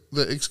the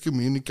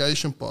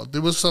excommunication part,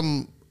 there was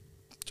some,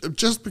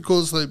 just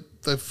because they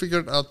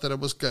figured out that I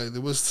was gay,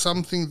 there was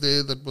something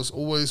there that was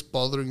always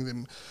bothering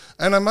them.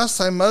 And I must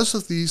say, most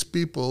of these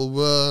people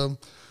were,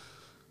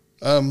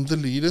 the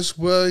leaders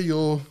were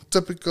your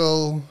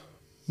typical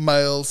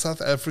male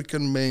South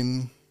African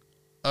men.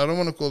 I don't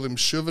want to call them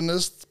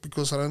chauvinists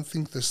because I don't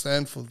think they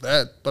stand for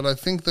that, but I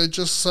think they're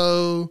just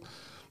so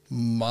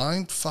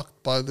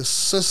mind-fucked by the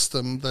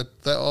system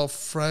that they are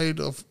afraid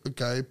of a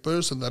gay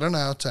person. They don't know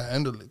how to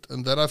handle it.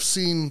 And that I've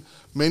seen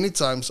many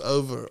times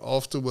over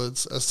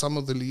afterwards, as some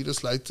of the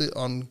leaders later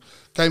on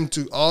came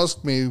to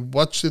ask me,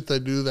 what should they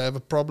do? They have a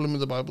problem in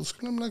the Bible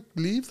school. I'm like,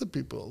 leave the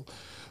people.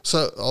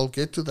 So I'll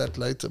get to that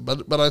later.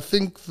 But I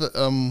think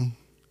the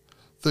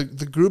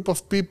group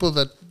of people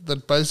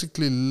that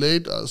basically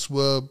led us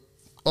were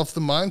of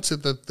the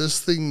mindset that this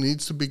thing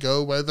needs to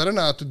go away. They don't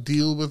know how to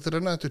deal with it. They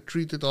don't know how to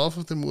treat it. Half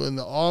of them were in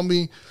the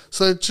army.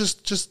 So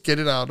just get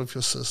it out of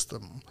your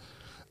system.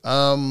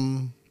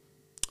 Did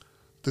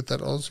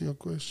that answer your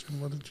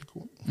question? What did you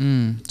call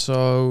it?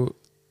 So,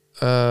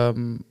 I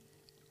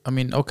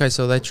mean, okay,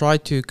 so they try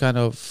to kind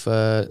of,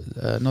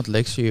 not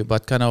lecture you,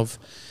 but kind of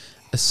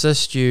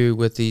assist you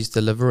with these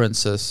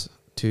deliverances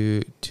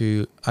to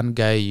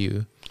ungay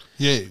you.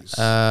 Yes.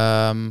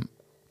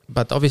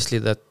 But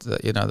obviously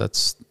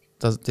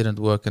didn't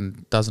work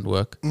and doesn't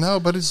work. No,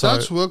 but it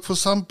does work for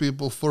some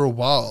people for a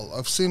while.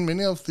 I've seen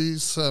many of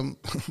these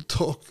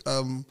talk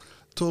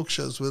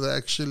shows where they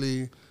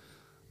actually,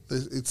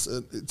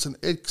 it's an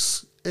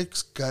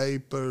ex-gay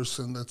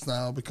person that's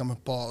now become a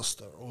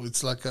pastor, or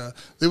it's like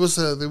there was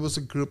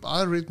a group.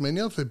 I read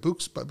many of their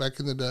books back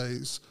in the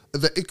days,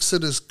 the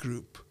Exodus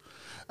group,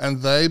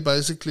 and they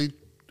basically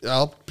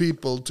help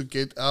people to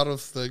get out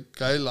of the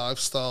gay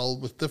lifestyle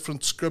with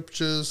different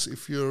scriptures.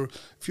 If you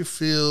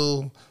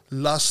feel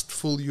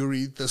lustful, you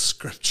read this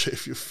scripture.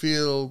 If you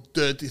feel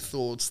dirty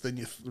thoughts, then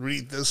you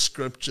read this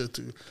scripture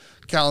to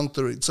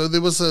counter it. So there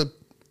was a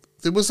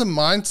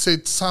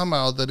mindset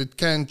somehow that it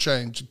can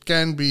change. It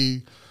can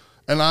be,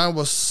 and I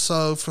was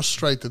so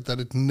frustrated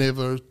that it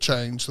never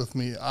changed with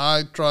me.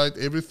 I tried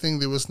everything.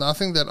 There was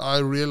nothing that I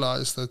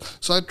realized that.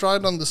 So I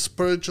tried on the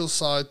spiritual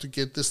side to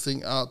get this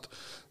thing out.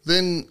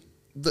 Then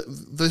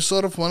they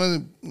sort of want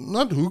to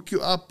not hook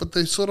you up, but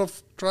they sort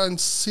of try and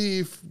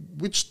see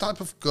which type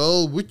of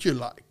girl would you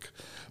like.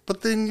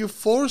 But then you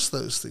force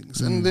those things.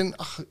 And then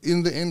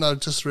in the end, I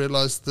just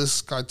realized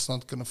this kite's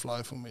not going to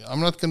fly for me. I'm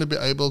not going to be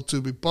able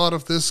to be part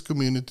of this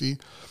community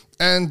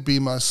and be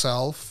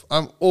myself.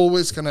 I'm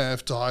always going to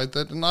have to hide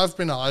that. And I've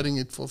been hiding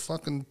it for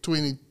fucking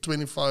 20,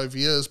 25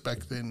 years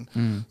back then.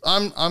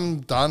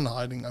 I'm done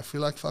hiding. I feel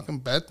like fucking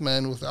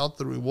Batman without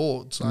the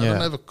rewards. I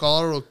don't have a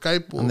car or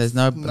cape. And there's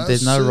no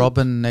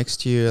Robin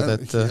next to you.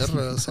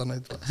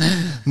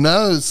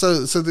 No,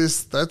 so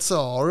that's a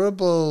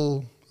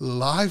horrible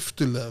life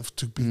to live,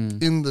 to be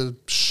in the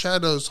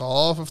shadows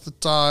half of the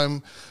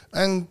time,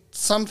 and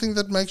something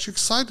that makes you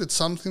excited,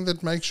 something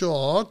that makes your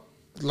heart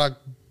like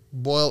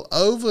boil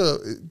over,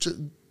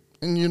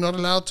 and you're not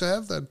allowed to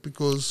have that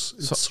because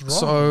it's wrong.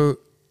 So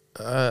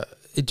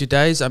in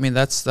today's, I mean,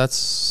 that's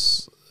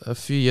a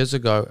few years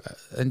ago.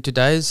 In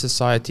today's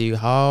society,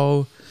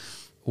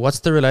 what's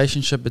the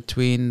relationship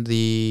between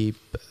the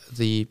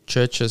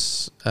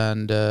churches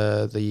and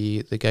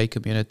the gay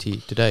community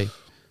today?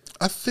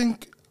 I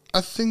think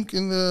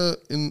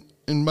in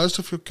most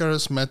of your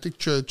charismatic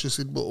churches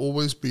it will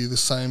always be the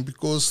same,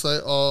 because they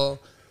are a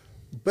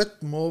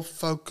bit more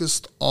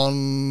focused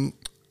on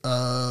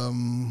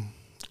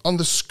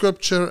the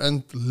scripture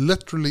and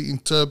literally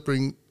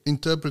interpreting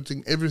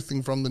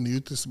everything from the New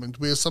Testament.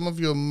 Where some of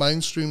your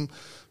mainstream,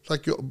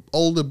 like your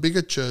older,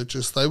 bigger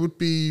churches, they would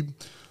be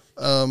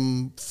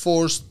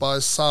forced by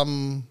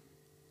some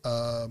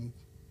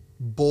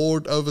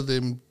board over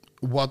them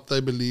what they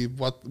believe,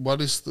 what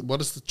does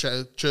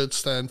the church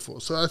stand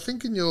for. So I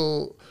think in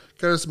your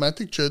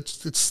charismatic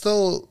church, it's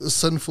still a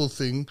sinful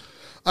thing.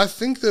 I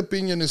think the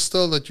opinion is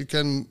still that you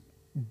can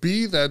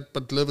be that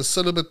but live a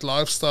celibate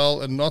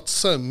lifestyle and not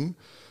sin.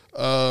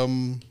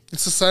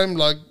 It's the same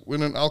like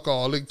when an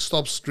alcoholic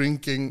stops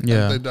drinking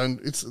and they don't.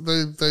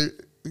 They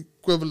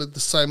equivalent the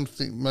same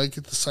thing, make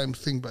it the same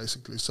thing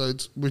basically. So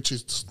which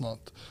it's not.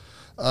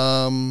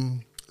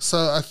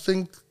 So I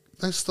think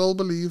they still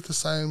believe the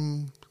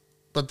same.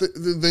 But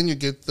then you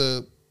get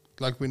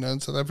like we know in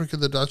South Africa,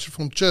 the Dutch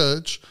Reformed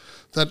Church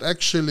that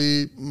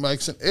actually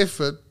makes an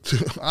effort to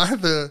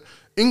either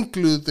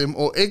include them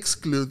or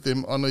exclude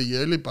them on a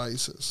yearly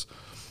basis.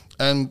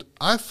 And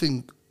I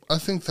think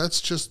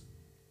that's just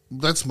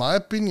that's my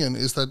opinion,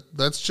 is that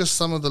that's just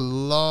some of the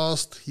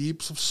last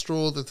heaps of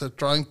straw that they're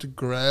trying to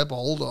grab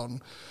hold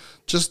on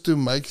just to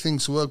make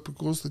things work,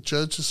 because the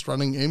church is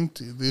running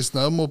empty. There's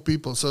no more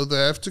people. So they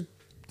have to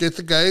get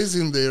the gays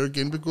in there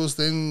again, because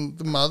then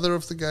the mother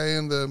of the gay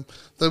and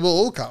they will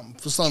all come.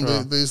 For some,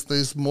 Sure.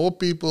 there's more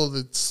people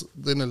that's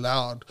than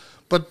allowed.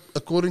 But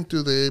according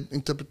to their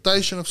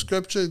interpretation of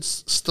scripture,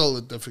 it's still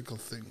a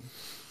difficult thing.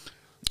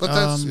 But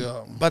that's,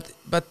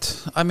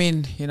 But I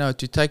mean,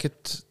 to take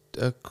it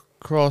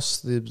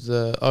across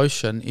the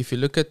ocean, if you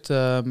look at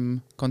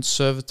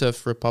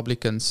conservative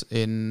Republicans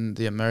in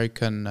the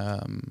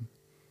American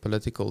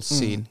political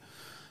scene,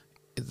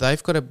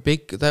 they've got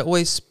they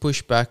always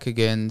push back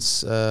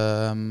against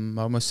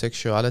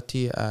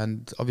homosexuality,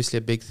 and obviously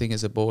a big thing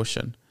is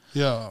abortion.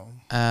 Yeah.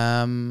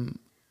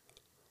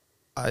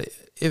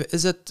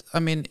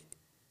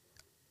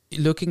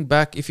 Looking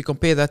back, if you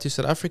compare that to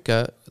South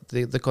Africa,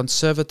 the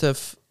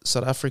conservative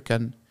South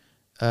African,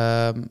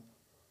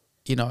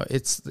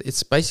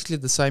 it's basically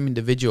the same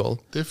individual.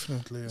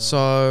 Definitely. Yeah.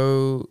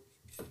 So,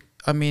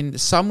 I mean,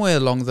 somewhere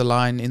along the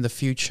line in the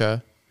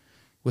future,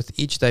 with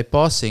each day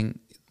passing,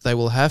 they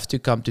will have to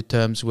come to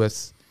terms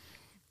with,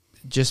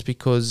 just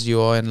because you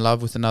are in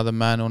love with another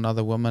man or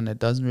another woman, it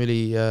doesn't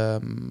really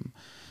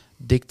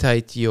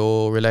dictate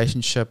your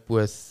relationship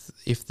with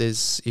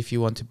if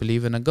you want to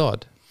believe in a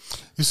God.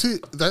 You see,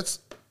 that's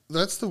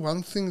the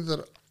one thing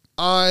that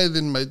I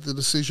then made the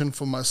decision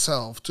for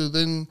myself to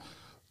then.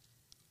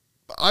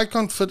 I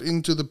can't fit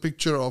into the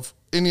picture of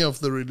any of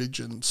the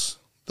religions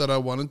that I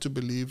wanted to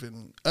believe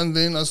in. And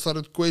then I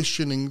started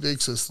questioning the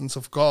existence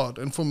of God.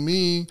 And for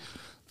me,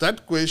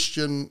 that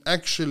question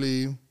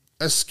actually,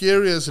 as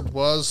scary as it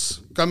was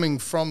coming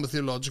from a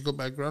theological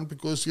background,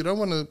 because you don't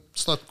want to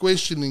start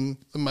questioning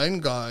the main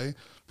guy,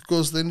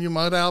 because then you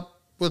might help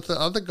with the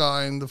other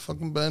guy in the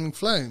fucking burning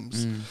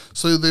flames.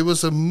 So there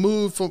was a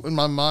move in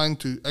my mind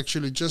to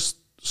actually just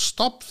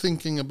stop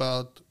thinking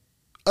about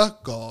a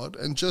God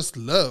and just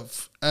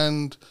live.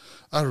 And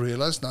I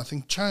realized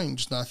nothing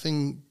changed,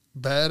 nothing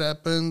bad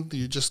happened.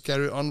 You just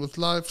carry on with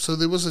life. So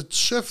there was a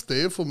shift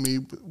there for me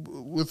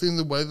within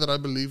the way that I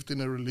believed in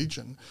a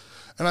religion.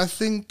 And I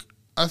think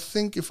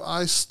if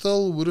I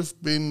still would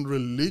have been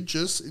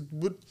religious, it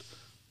would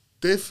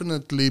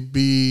definitely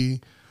be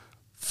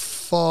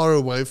far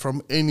away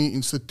from any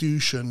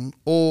institution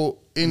or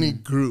any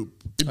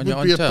group. It On would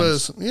your be own a terms.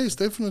 person. Yes,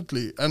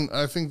 definitely. And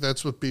I think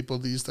that's what people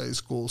these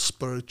days call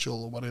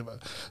spiritual or whatever.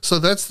 So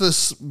that's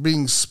this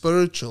being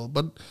spiritual.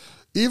 But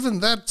even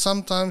that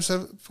sometimes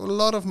have a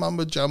lot of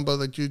mumbo jumbo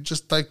that you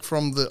just take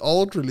from the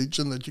old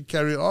religion that you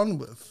carry on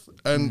with.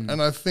 And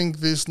I think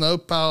there's no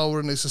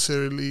power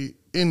necessarily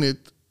in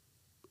it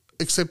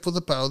except for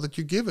the power that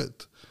you give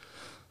it.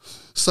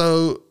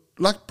 So,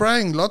 like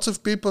praying, lots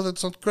of people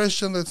that's not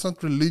Christian, that's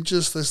not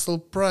religious, they still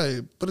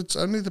pray. But it's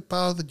only the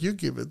power that you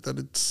give it that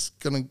it's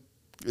going to...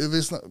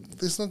 There's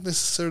not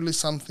necessarily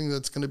something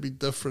that's going to be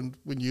different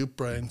when you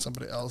pray and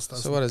somebody else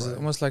doesn't. So what is it?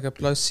 Almost like a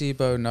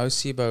placebo,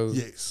 nocebo?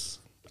 Yes.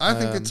 I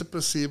think it's a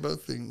placebo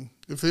thing.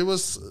 If there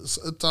was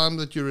a time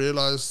that you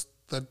realized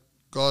that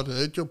God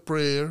heard your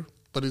prayer,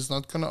 but He's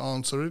not going to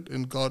answer it,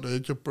 and God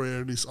heard your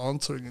prayer and He's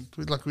answering it,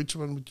 like which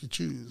one would you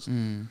choose?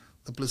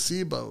 The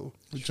placebo,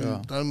 which you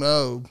don't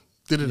know.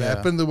 Did it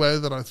happen the way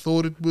that I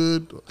thought it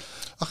would?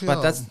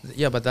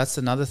 But that's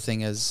another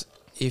thing is,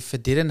 if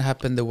it didn't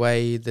happen the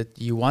way that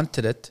you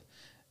wanted it,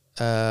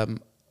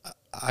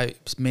 I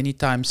many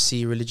times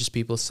see religious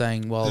people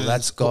saying, well,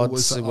 that's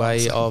God's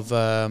way of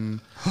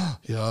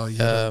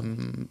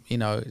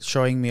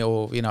showing me,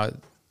 or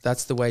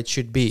that's the way it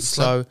should be.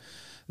 So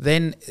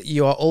then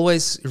you are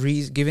always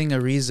giving a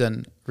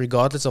reason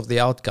regardless of the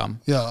outcome.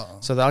 Yeah.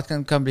 So the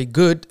outcome can be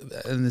good,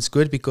 and it's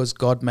good because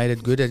God made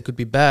it good. It could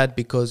be bad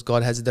because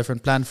God has a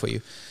different plan for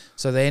you.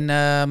 So then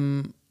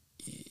then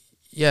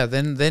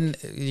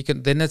you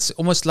can. Then it's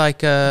almost like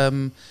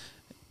kind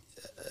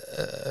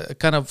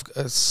of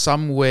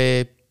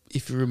somewhere.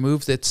 If you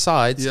remove that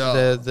sides,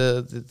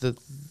 the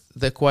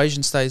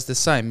equation stays the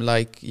same.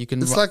 Like you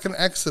can. It's like an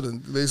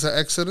accident. There's an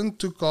accident.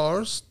 2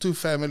 cars, 2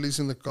 families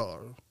in the car,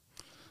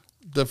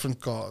 different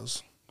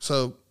cars.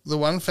 So the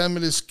one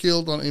family is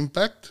killed on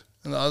impact,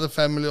 and the other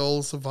family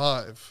all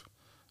survive.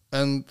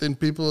 And then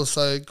people will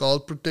say,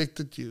 God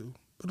protected you.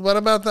 But what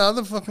about the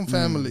other fucking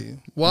family?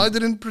 Why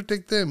didn't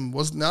protect them?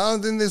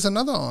 Then there's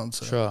another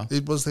answer. Sure.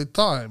 It was their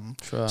time.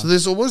 Sure. So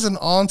there's always an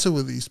answer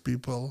with these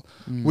people,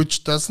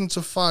 which doesn't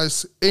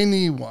suffice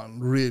anyone,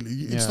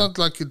 really. It's not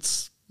like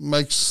it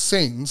makes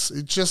sense.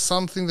 It's just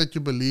something that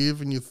you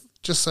believe, and you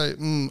just say,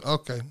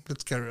 okay,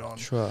 let's carry on.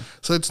 Sure.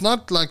 So it's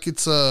not like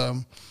it's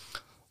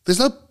there's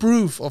no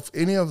proof of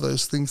any of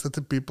those things that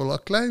the people are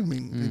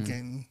claiming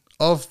again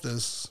of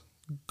this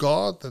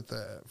God that they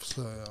have.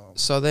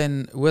 So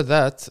then, with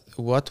that,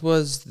 what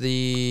was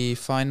the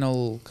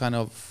final kind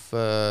of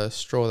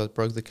straw that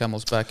broke the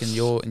camel's back in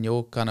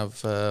your kind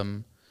of?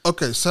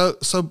 Okay, so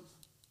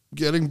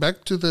getting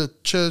back to the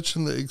church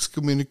and the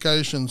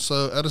excommunication.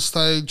 So at a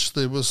stage,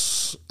 I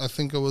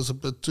think I was a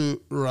bit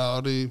too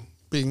rowdy,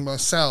 being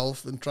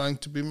myself and trying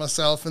to be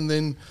myself, and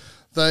then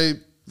They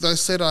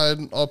said I had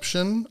an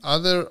option.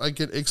 Either I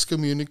get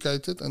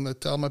excommunicated and they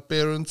tell my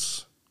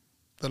parents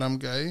that I'm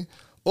gay,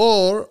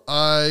 or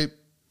I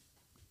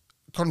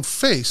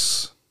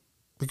confess,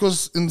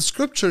 because in the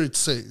scripture it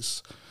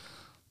says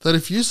that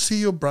if you see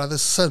your brother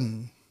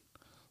sin,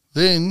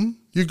 then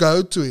you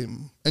go to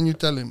him and you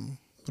tell him,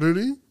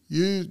 Rudy,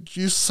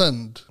 you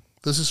sinned.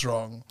 This is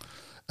wrong.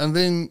 And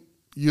then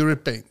you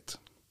repent.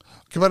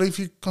 Okay, but if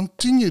you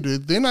continue to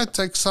it, then I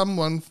take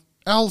someone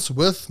else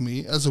with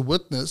me as a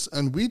witness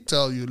and we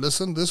tell you,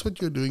 listen, this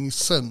what you're doing is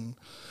sin.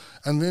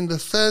 And then the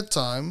third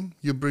time,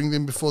 you bring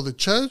them before the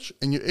church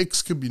and you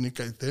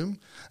excommunicate them.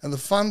 And the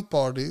fun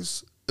part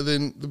is,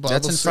 then the Bible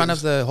That's in says, front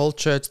of the whole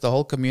church, the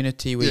whole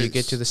community, where you Yes.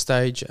 get to the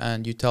stage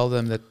and you tell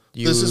them that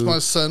you... this is my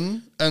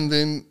sin, and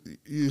then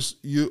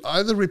you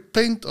either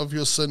repent of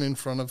your sin in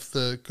front of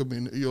the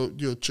community,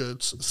 your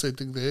church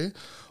setting there,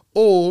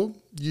 or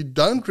you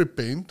don't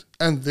repent,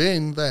 and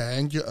then they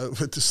hand you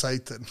over to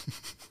Satan.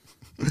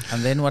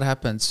 And then what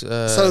happens?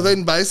 So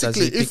then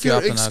basically, does he if pick you you're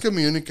up and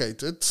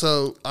excommunicated,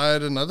 so I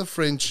had another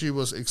friend, she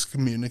was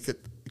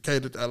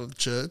excommunicated out of the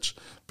church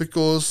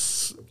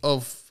because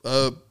of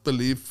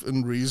belief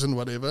and reason,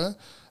 whatever,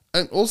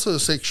 and also a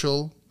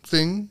sexual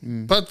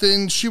thing. But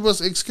then she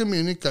was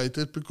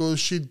excommunicated because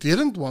she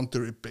didn't want to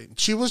repent.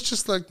 She was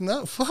just like,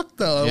 no, fuck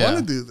no, I Yeah. want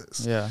to do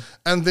this. Yeah.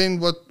 And then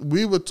what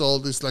we were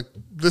told is like,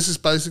 this is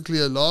basically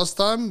a last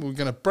time. We're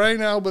going to pray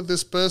now with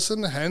this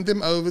person, hand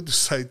them over to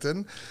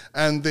Satan,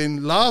 and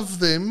then love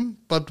them,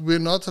 but we're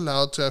not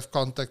allowed to have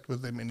contact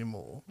with them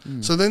anymore.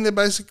 So then they're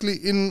basically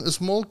in a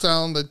small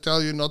town, they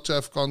tell you not to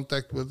have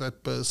contact with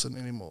that person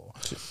anymore.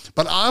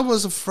 But I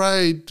was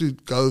afraid to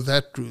go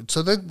that route.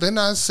 So then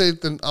I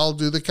said, then I'll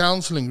do the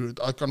counseling route.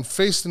 I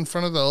confessed in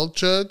front of the whole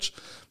church.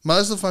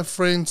 Most of my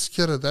friends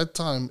here at that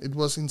time, it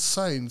was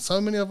insane. So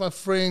many of my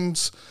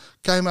friends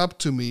came up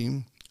to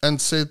me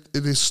and said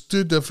it is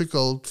too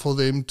difficult for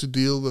them to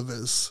deal with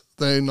this.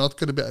 They're not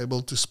going to be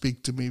able to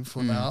speak to me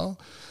for now.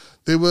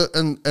 They were,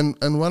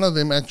 and one of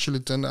them actually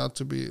turned out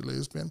to be a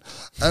lesbian.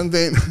 And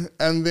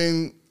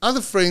then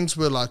other friends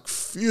were like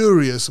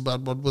furious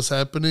about what was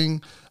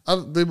happening.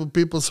 There were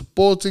people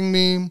supporting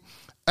me,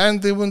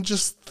 and they were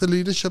just the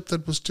leadership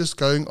that was just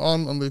going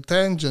on the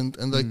tangent,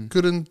 and they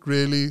couldn't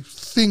really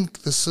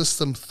think the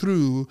system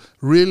through,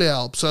 really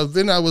help. So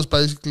then I was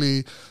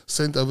basically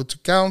sent over to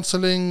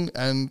counseling,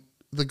 and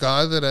the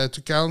guy that had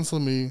to counsel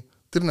me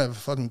didn't have a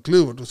fucking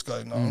clue what was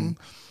going on.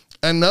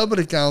 And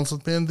nobody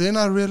counseled me. And then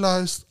I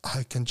realized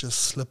I can just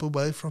slip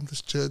away from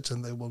this church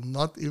and they will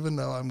not even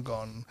know I'm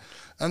gone.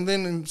 And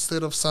then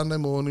instead of Sunday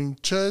morning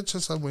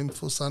churches, I went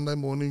for Sunday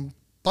morning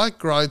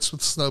bike rides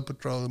with Snow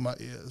Patrol in my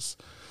ears.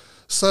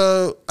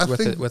 So I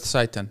think with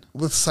Satan.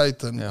 with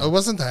Satan, Yeah. I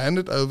wasn't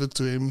handed over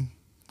to him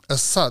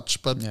as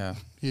such, but Yeah.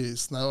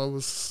 yes, now I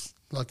was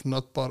like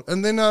not part.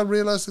 And then I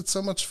realized it's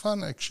so much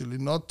fun actually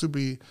not to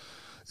be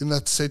in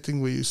that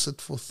setting where you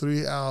sit for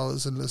 3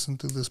 hours and listen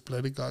to this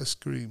bloody guy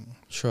scream.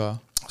 Sure.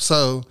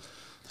 So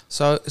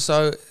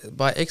So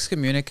by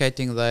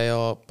excommunicating, they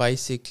are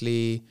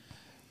basically,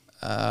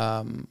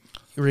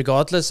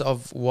 regardless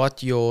of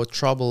what your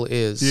trouble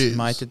is, Yes.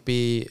 might it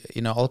be,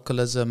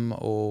 alcoholism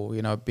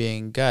or,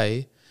 being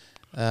gay,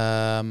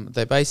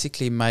 they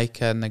basically make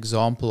an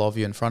example of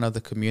you in front of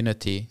the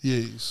community,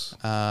 yes,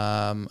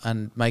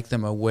 and make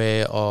them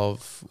aware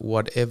of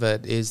whatever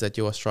it is that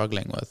you are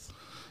struggling with.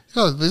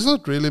 yeah, there's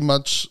not really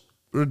much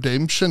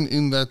redemption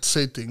in that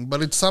setting,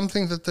 but it's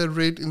something that they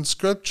read in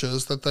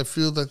scriptures that they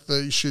feel that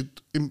they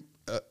should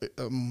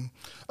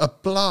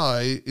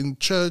apply in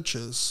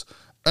churches,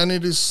 and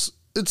it's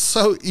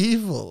so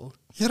evil.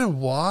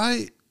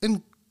 Why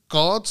in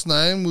God's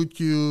name would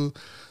you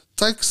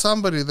take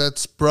somebody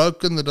that's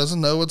broken, that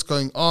doesn't know what's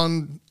going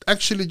on,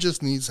 actually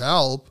just needs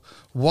help?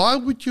 Why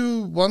would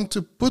you want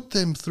to put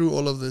them through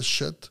all of this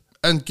shit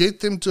and get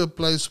them to a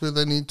place where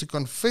they need to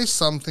confess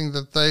something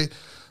that they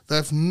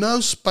have no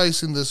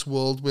space in this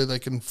world where they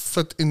can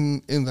fit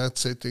in that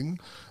setting,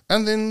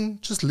 and then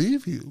just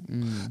leave you?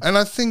 And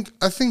I think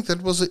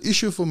that was an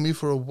issue for me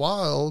for a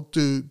while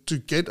to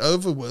get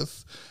over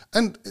with.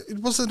 And it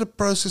wasn't a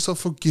process of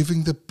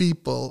forgiving the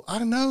people.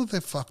 I know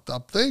they're fucked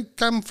up. They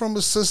come from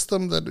a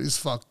system that is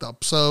fucked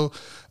up. So,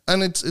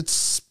 and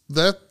it's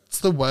that's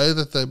the way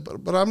that they.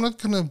 But I'm not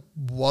gonna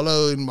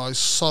wallow in my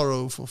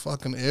sorrow for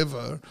fucking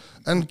ever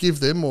and give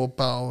them more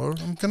power.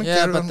 I'm gonna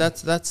carry but on.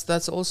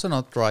 that's also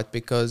not right,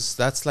 because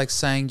that's like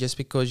saying just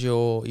because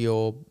your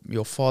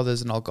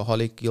father's an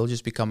alcoholic, you'll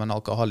just become an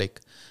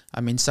alcoholic. I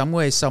mean, some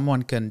way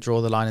someone can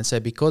draw the line and say,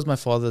 because my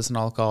father's an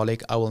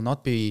alcoholic, I will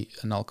not be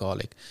an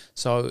alcoholic.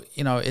 So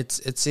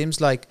it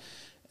seems like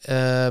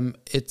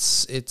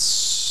it's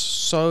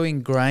so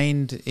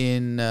ingrained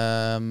in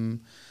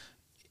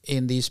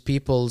these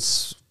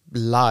people's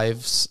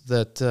lives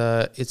that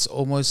it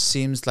almost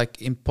seems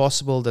like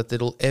impossible that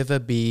it'll ever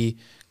be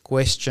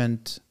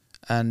questioned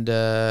and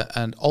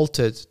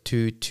altered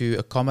to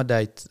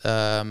accommodate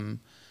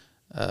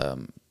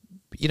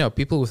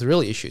people with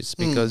real issues,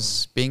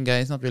 because being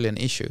gay is not really an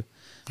issue.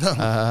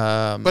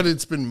 but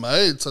it's been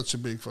made such a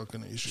big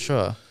fucking issue.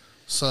 Sure.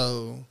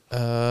 So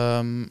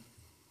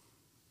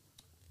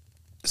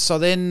So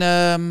then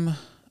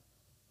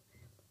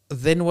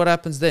what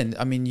happens then?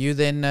 I mean, you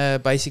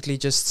then basically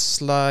just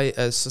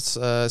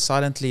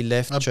silently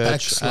left I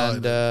church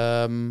backslided.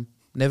 and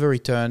never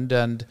returned.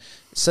 And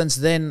since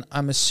then,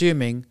 I'm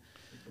assuming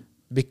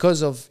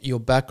because of your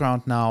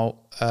background now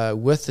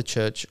with the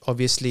church,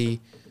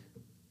 obviously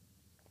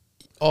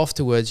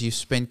afterwards you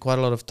spent quite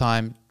a lot of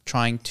time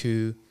trying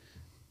to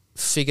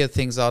figure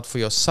things out for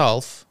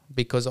yourself,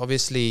 because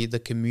obviously the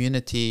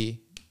community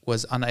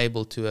was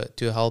unable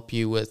to help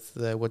you with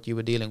what you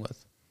were dealing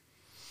with.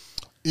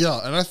 yeah,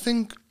 and I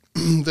think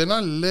then I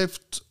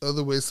left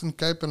the Western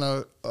Cape and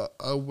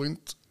I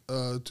went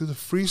to the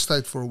Free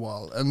State for a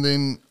while, and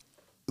then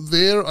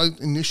there I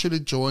initially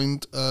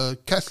joined a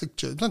Catholic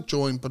church, not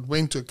joined, but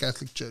went to a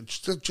Catholic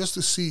church just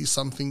to see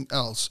something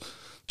else,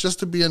 just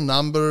to be a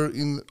number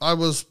in. I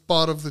was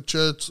part of the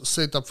church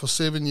set up for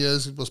 7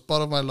 years. It was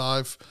part of my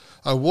life.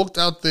 I walked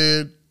out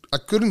there. I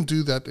couldn't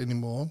do that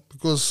anymore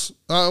because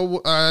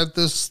I had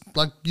this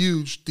like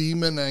huge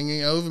demon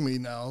hanging over me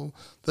now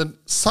that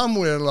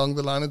somewhere along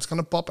the line it's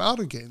going to pop out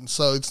again.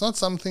 So it's not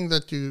something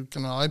that you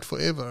can hide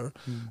forever.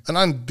 And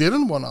I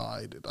didn't want to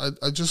hide it.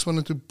 I just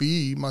wanted to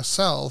be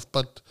myself,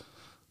 but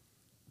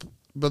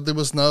there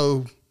was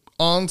no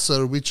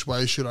answer which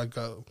way should I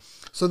go.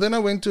 So then I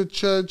went to a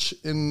church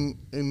in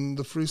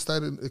the Free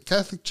State, a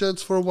Catholic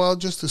church for a while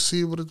just to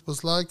see what it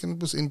was like, and it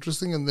was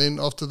interesting. And then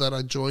after that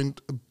I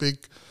joined a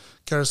big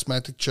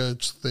charismatic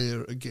church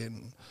there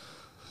again.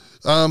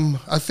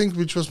 I think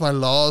which was my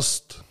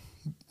last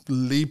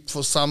leap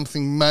for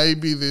something.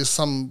 Maybe there's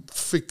some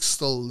fix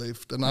still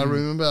left. And I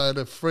remember I had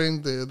a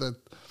friend there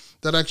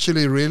that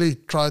actually really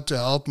tried to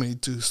help me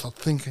to start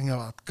thinking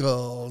about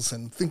girls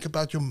and think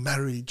about your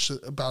marriage,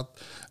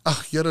 about,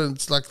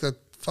 it's like that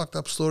fucked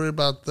up story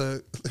about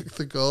the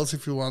girls,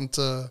 if you want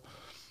a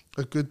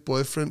good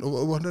boyfriend,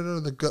 or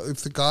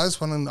if the guys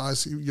want a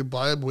nice, you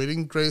buy a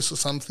wedding dress or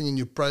something and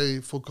you pray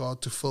for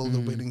God to fill the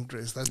wedding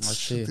dress. That's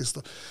shitty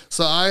stuff.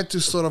 So I had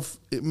to sort of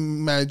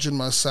imagine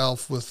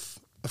myself with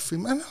a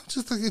female. And I'm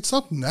just like, it's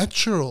not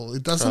natural.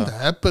 It doesn't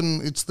happen.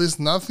 There's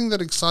nothing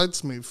that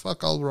excites me.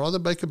 Fuck, I'll rather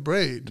bake a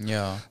bread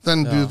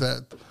than do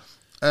that.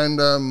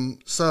 And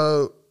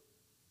so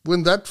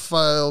when that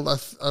failed,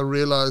 I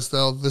realized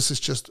now this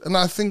is just, and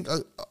I think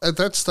at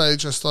that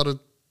stage I started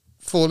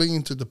falling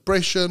into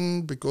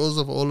depression because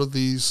of all of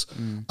these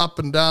up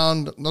and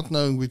down, not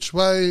knowing which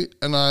way.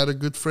 And I had a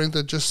good friend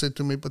that just said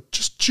to me, but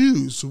just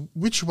choose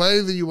which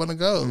way do you want to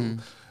go.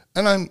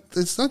 And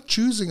it's not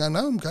choosing. I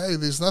know I'm gay.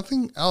 There's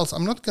nothing else.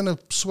 I'm not going to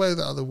sway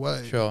the other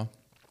way. Sure.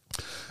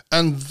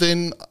 And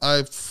then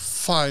I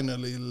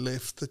finally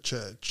left the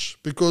church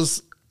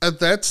because at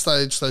that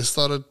stage, they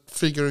started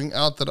figuring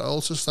out that I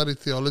also studied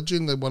theology,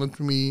 and they wanted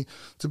me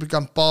to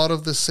become part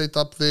of the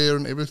setup there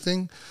and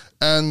everything.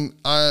 And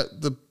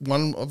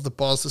one of the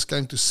pastors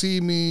came to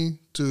see me,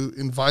 to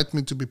invite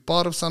me to be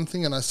part of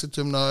something, and I said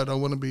to him, no, I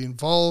don't want to be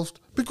involved,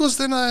 because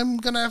then I'm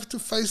going to have to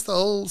face the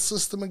whole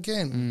system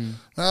again.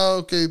 Now,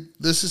 okay,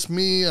 this is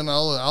me, and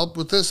I'll help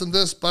with this and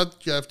this,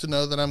 but you have to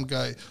know that I'm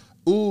gay.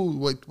 Ooh,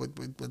 wait.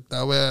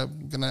 Now we're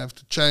going to have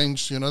to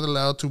change. You're not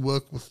allowed to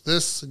work with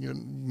this, and you're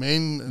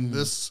men and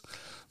this.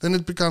 Then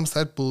it becomes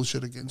that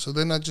bullshit again. So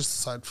then I just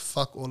decided,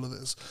 fuck all of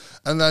this.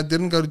 And I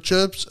didn't go to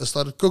church. I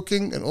started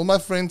cooking, and all my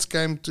friends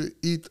came to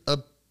eat a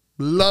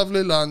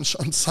lovely lunch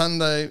on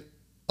Sunday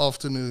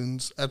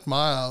afternoons at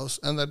my house,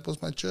 and that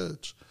was my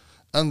church.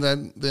 And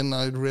then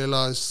I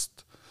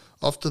realized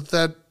after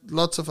that,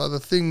 lots of other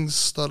things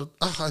started.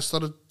 I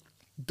started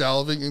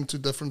delving into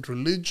different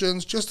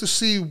religions just to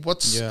see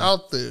what's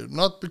out there.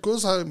 Not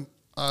because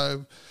I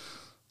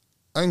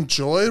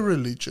enjoy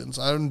religions.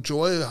 I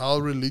enjoy how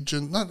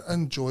not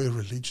enjoy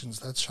religions.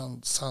 That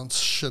sounds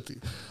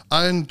shitty.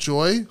 I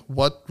enjoy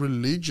what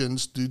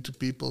religions do to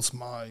people's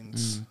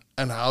minds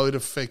and how it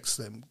affects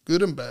them,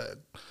 good and bad.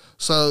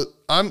 So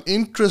I'm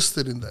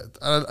interested in that.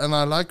 And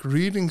I like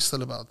reading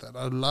still about that.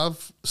 I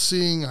love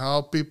seeing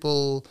how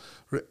people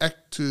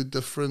react to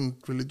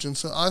different religions.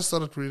 So I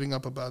started reading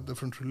up about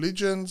different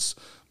religions,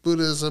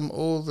 Buddhism,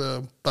 all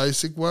the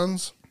basic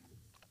ones.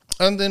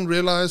 And then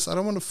realized I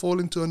don't want to fall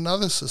into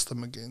another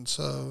system again.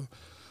 So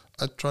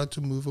I tried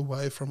to move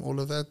away from all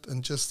of that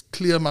and just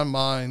clear my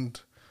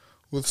mind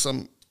with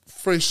some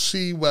fresh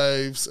sea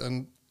waves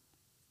and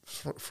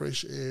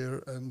fresh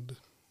air and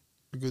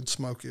a good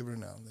smoke every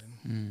now and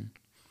then.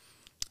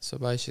 So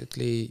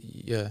basically,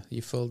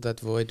 you filled that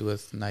void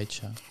with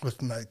nature.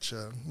 With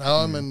nature. Now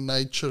I'm a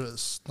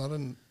naturist, not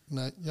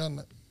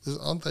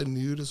aren't they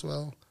nude as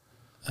well?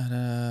 I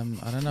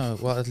don't know.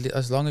 Well,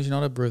 as long as you're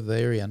not a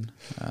Bavarian.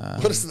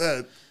 What is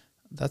that?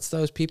 That's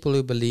those people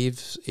who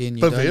believe in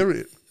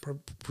Bavarian.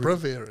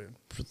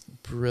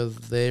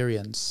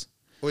 Bavarians.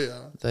 Oh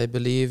yeah. They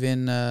believe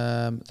in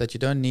that you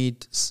don't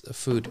need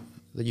food.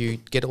 That you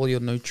get all your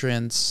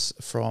nutrients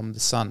from the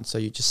sun. So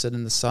you just sit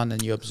in the sun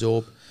and you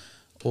absorb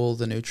all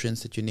the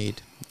nutrients that you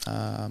need.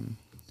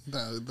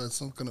 No,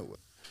 that's not going to work.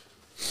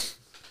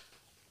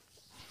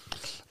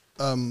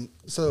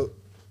 So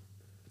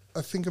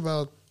I think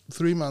about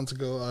 3 months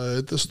ago, I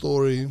heard the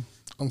story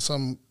on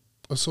some.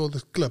 I saw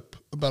the clip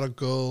about a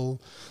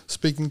girl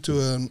speaking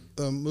to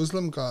a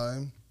Muslim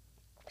guy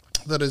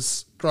that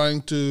is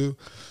trying to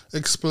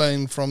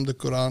explain from the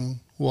Quran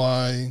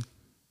why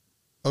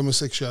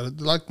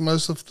homosexuality, like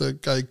most of the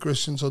gay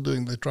Christians are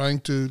doing, they're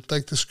trying to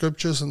take the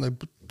scriptures and they're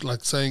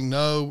like saying,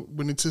 no,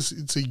 when it says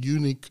it's a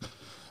eunuch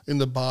in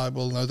the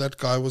Bible, no, that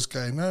guy was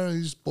gay. No,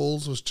 his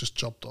balls was just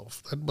chopped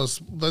off.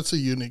 That's a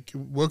eunuch.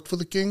 You worked for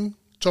the king,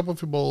 chop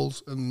off your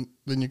balls, and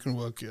then you can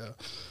work here.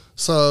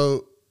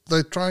 So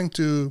they're trying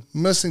to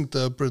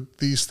misinterpret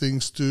these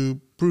things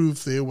to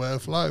prove their way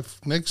of life.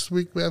 Next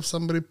week we have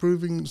somebody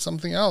proving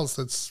something else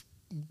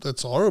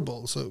that's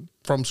horrible. So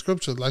from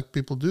scripture, like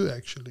people do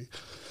actually.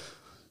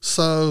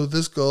 So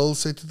this girl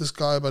said to this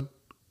guy, but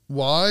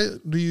why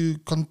do you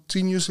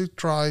continuously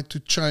try to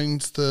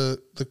change the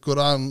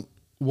Quran?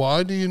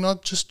 Why do you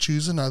not just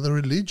choose another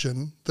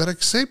religion that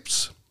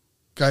accepts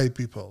gay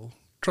people?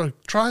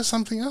 Try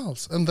something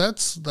else. And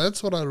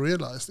that's what I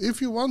realized. If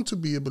you want to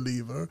be a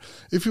believer,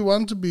 if you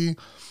want to be,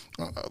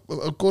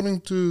 according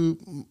to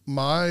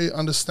my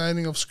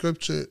understanding of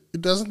scripture,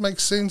 it doesn't make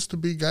sense to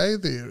be gay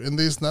there. And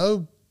there's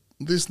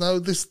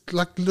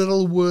like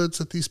little words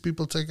that these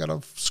people take out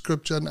of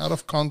scripture and out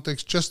of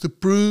context just to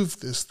prove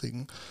this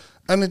thing.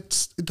 And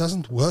it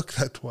doesn't work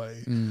that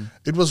way.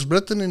 It was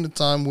written in a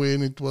time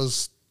when it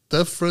was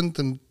different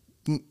and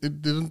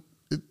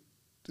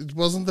it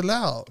wasn't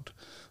allowed.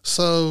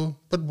 So,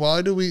 but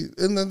why do we,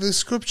 and then there's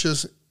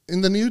scriptures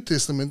in the New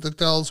Testament that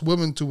tells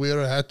women to wear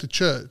a hat to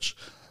church.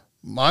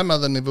 My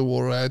mother never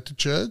wore a hat to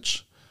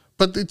church,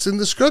 but it's in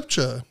the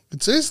scripture.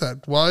 It says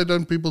that. Why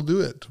don't people do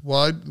it?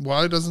 Why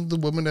doesn't the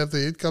woman have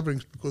the head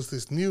coverings? Because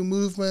there's new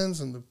movements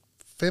and the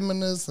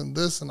feminists and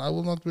this, and I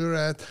will not wear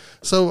a hat.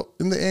 So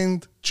in the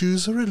end,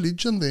 choose a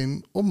religion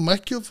then, or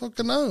make your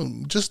fucking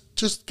own.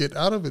 Just get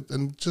out of it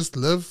and just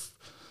live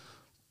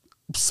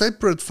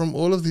separate from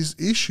all of these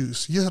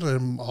issues.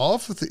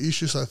 Half of the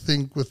issues, I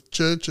think, with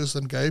churches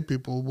and gay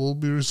people will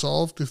be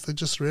resolved if they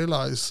just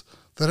realize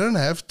they don't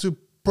have to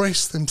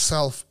press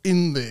themselves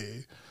in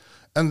there.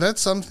 And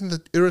that's something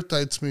that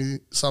irritates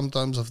me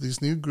sometimes of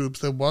these new groups.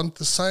 They want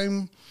the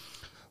same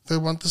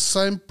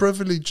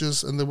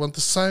privileges and they want the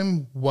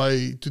same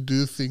way to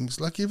do things.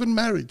 Like even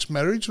marriage.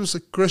 Marriage was a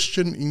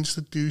Christian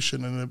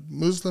institution and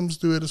Muslims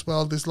do it as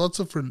well. There's lots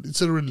of,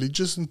 it's a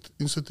religious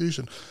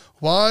institution.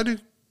 Why do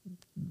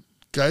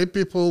gay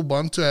people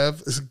want to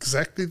have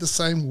exactly the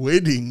same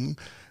wedding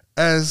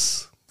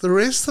as the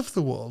rest of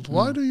the world?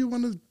 Why do you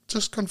want to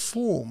just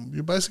conform?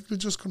 You're basically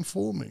just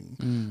conforming.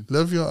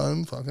 Live your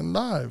own fucking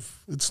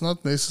life. It's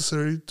not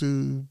necessary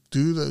to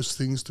do those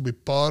things to be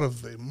part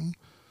of them.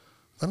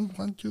 I don't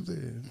want you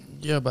there.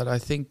 Yeah, but I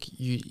think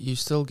you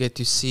still get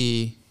to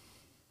see.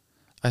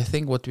 I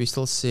think what we're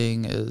still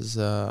seeing is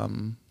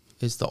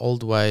the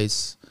old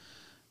ways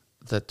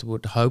that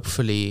would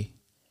hopefully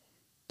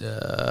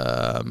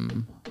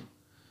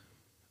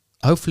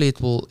it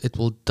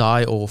will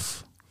die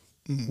off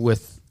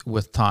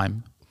with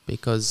time,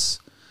 because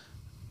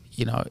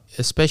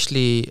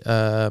especially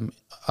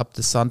up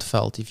the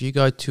Sandveld, if you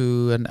go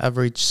to an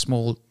average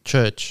small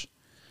church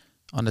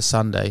on a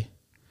Sunday,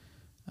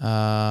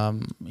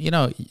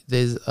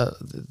 there's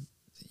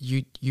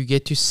you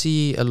get to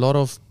see a lot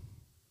of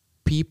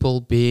people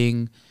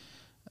being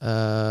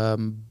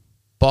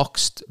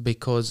boxed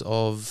because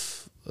of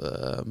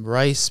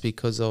race,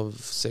 because of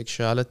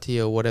sexuality,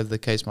 or whatever the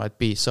case might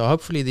be. So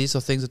hopefully these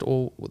are things that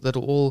will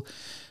all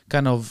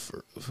kind of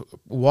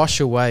wash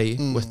away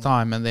with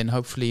time, and then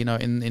hopefully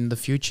in the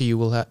future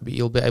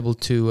you'll be able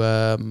to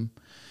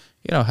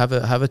have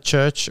a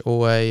church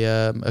or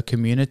a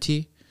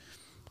community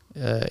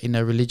in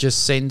a religious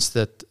sense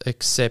that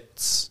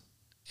accepts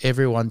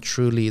everyone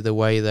truly the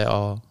way they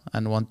are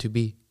and want to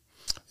be.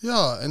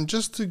 Yeah, and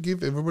just to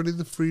give everybody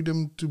the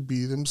freedom to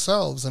be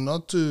themselves and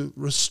not to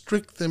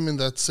restrict them in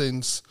that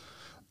sense,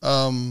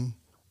 in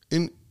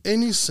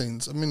any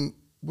sense. I mean,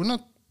 we're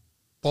not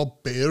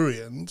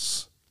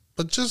barbarians,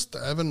 but just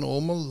have a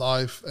normal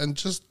life and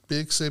just be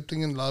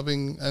accepting and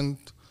loving, and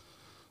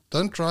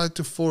don't try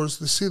to force.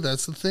 You see,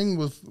 that's the thing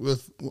with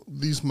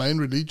these main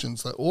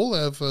religions. They all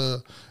have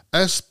a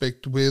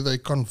aspect where they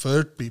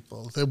convert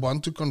people. They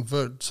want to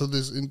convert. So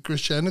there's, in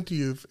Christianity,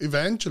 you have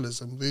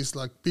evangelism. There's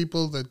like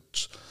people that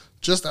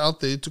just out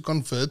there to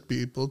convert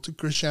people to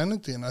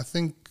Christianity. And I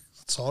think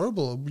it's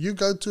horrible. You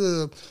go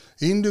to a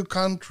Hindu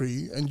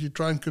country and you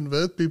try and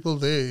convert people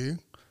there,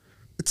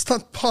 it's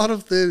not part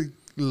of their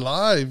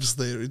lives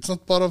there. It's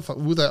not part of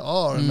who they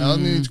are. And now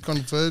they need to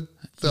convert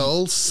the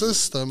whole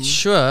system.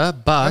 Sure,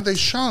 but... And they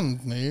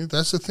shunned me.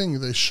 That's the thing.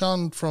 They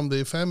shunned from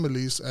their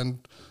families.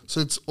 And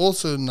so it's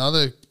also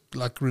another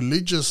like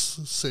religious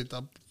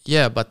setup.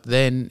 Yeah, but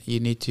then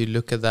you need to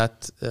look at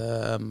that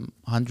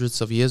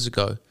hundreds of years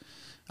ago.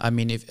 I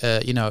mean, if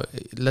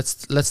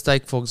let's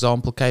take, for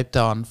example, Cape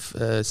Town,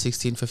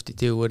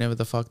 1652, whenever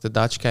the fuck the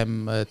Dutch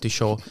came to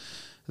shore.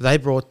 They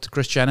brought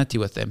Christianity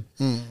with them.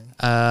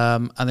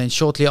 And then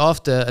shortly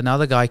after,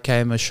 another guy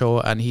came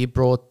ashore and he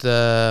brought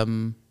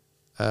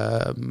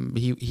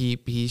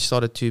he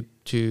started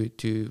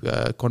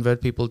to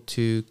convert people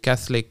to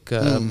Catholic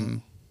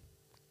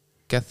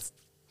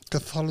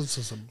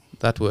Catholicism.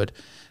 that word.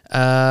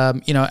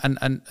 And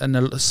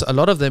a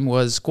lot of them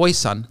was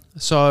Khoisan.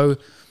 So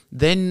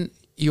then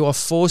you are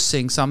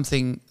forcing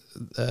something,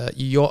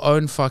 your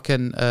own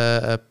fucking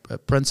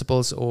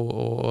principles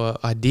or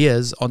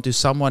ideas onto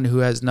someone who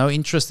has no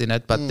interest in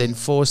it, but then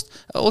forced.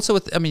 Also,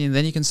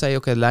 then you can say,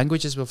 okay,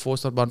 languages were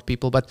forced upon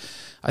people, but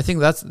I think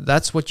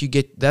that's what you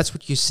get. That's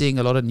what you're seeing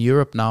a lot in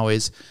Europe now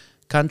is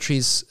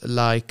countries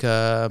like,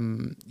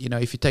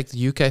 if you take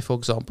the UK, for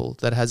example,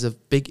 that has a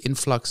big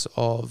influx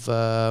of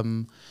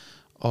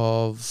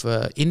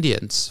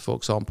Indians, for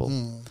example.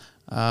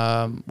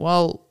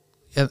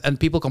 And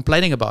people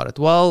complaining about it.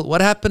 Well,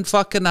 what happened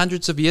fucking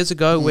hundreds of years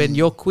ago when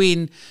your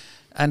queen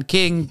and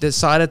king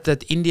decided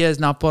that India is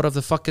now part of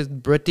the fucking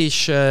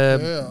British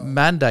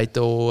mandate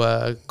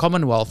or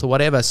Commonwealth or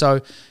whatever.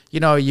 So,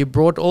 you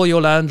brought all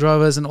your Land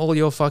Rovers and all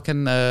your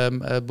fucking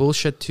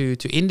bullshit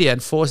to India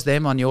and forced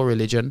them on your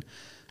religion.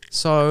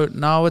 So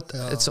now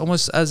it's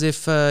almost as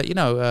if,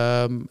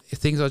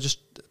 things are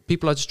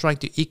people are just trying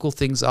to equal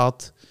things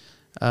out,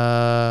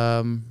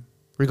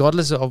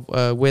 regardless of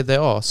where they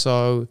are.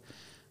 So,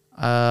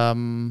 but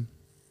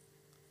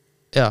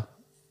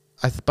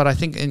I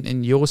think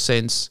in your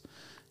sense,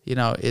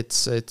 it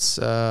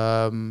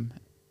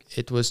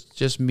was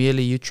just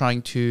merely you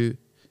trying to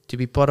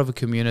be part of a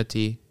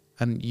community,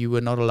 and you were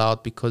not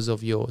allowed because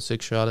of your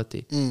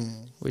sexuality,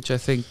 which I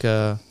think.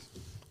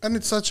 And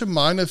it's such a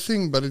minor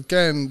thing, but it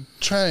can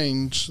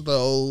change the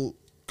whole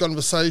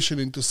conversation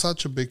into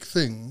such a big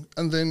thing.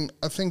 And then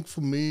I think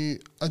for me,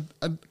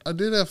 I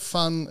did have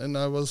fun, and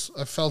I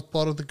felt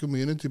part of the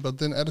community. But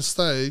then at a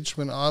stage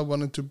when I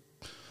wanted to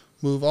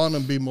move on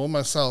and be more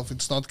myself,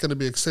 it's not going to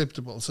be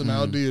acceptable. So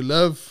now, do you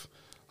live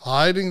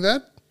hiding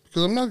that?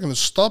 Because I'm not going to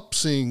stop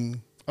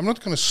seeing. I'm not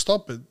going to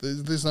stop it.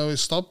 There's no way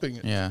stopping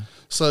it. Yeah.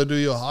 So do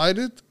you hide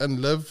it and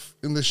live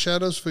in the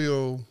shadows for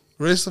your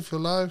rest of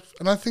your life?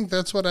 And I think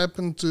that's what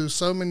happened to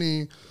so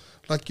many.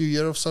 Like you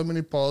hear of so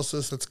many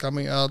pastors that's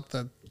coming out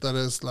that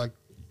is like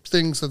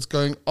things that's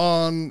going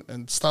on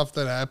and stuff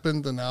that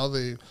happened, and now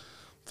they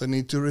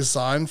need to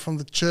resign from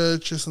the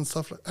churches and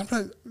stuff like that. I'm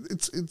like,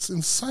 it's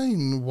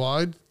insane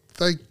why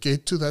they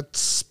get to that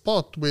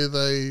spot where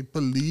they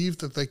believe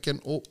that they can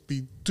all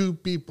be two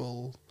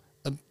people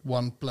at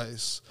one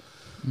place.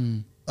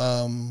 And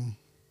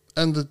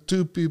the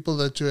two people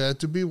that you had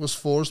to be was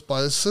forced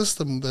by a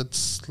system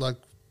that's like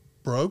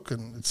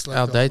broken. It's like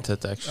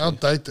outdated, actually.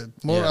 Outdated,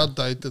 more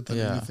outdated than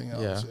anything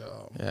else.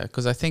 Yeah,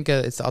 because I think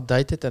it's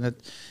outdated, and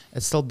it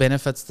still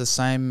benefits the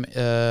same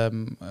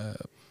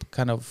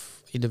kind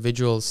of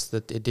individuals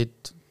that it did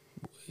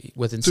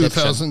with inception.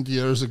 2,000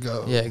 years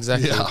ago. Yeah,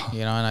 exactly.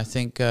 Yeah. And I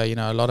think a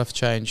lot have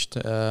changed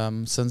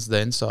since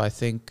then. So I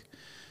think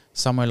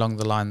somewhere along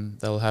the line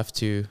they'll have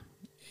to,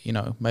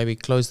 maybe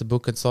close the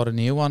book and start a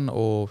new one,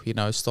 or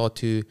start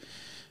to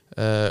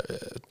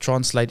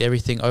translate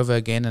everything over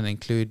again and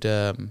include.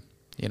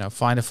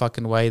 Find a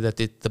fucking way that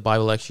the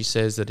Bible actually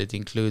says that it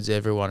includes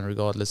everyone,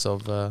 regardless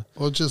of.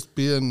 Or just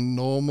be a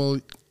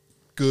normal,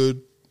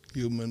 good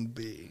human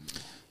being.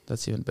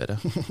 That's even better.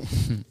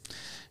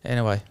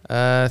 Anyway,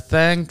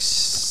 thanks.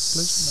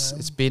 Pleasure,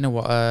 it's been a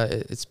while.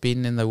 It's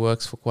been in the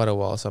works for quite a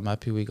while, so I'm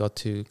happy we got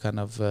to kind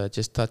of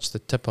just touch the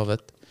tip of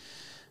it.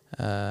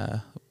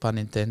 Pun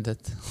intended.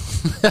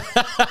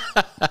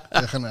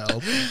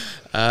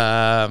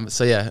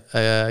 So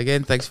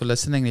again, thanks for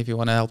listening. If you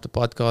want to help the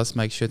podcast,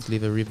 make sure to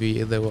leave a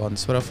review either on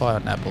Spotify or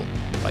on Apple.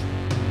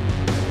 Bye.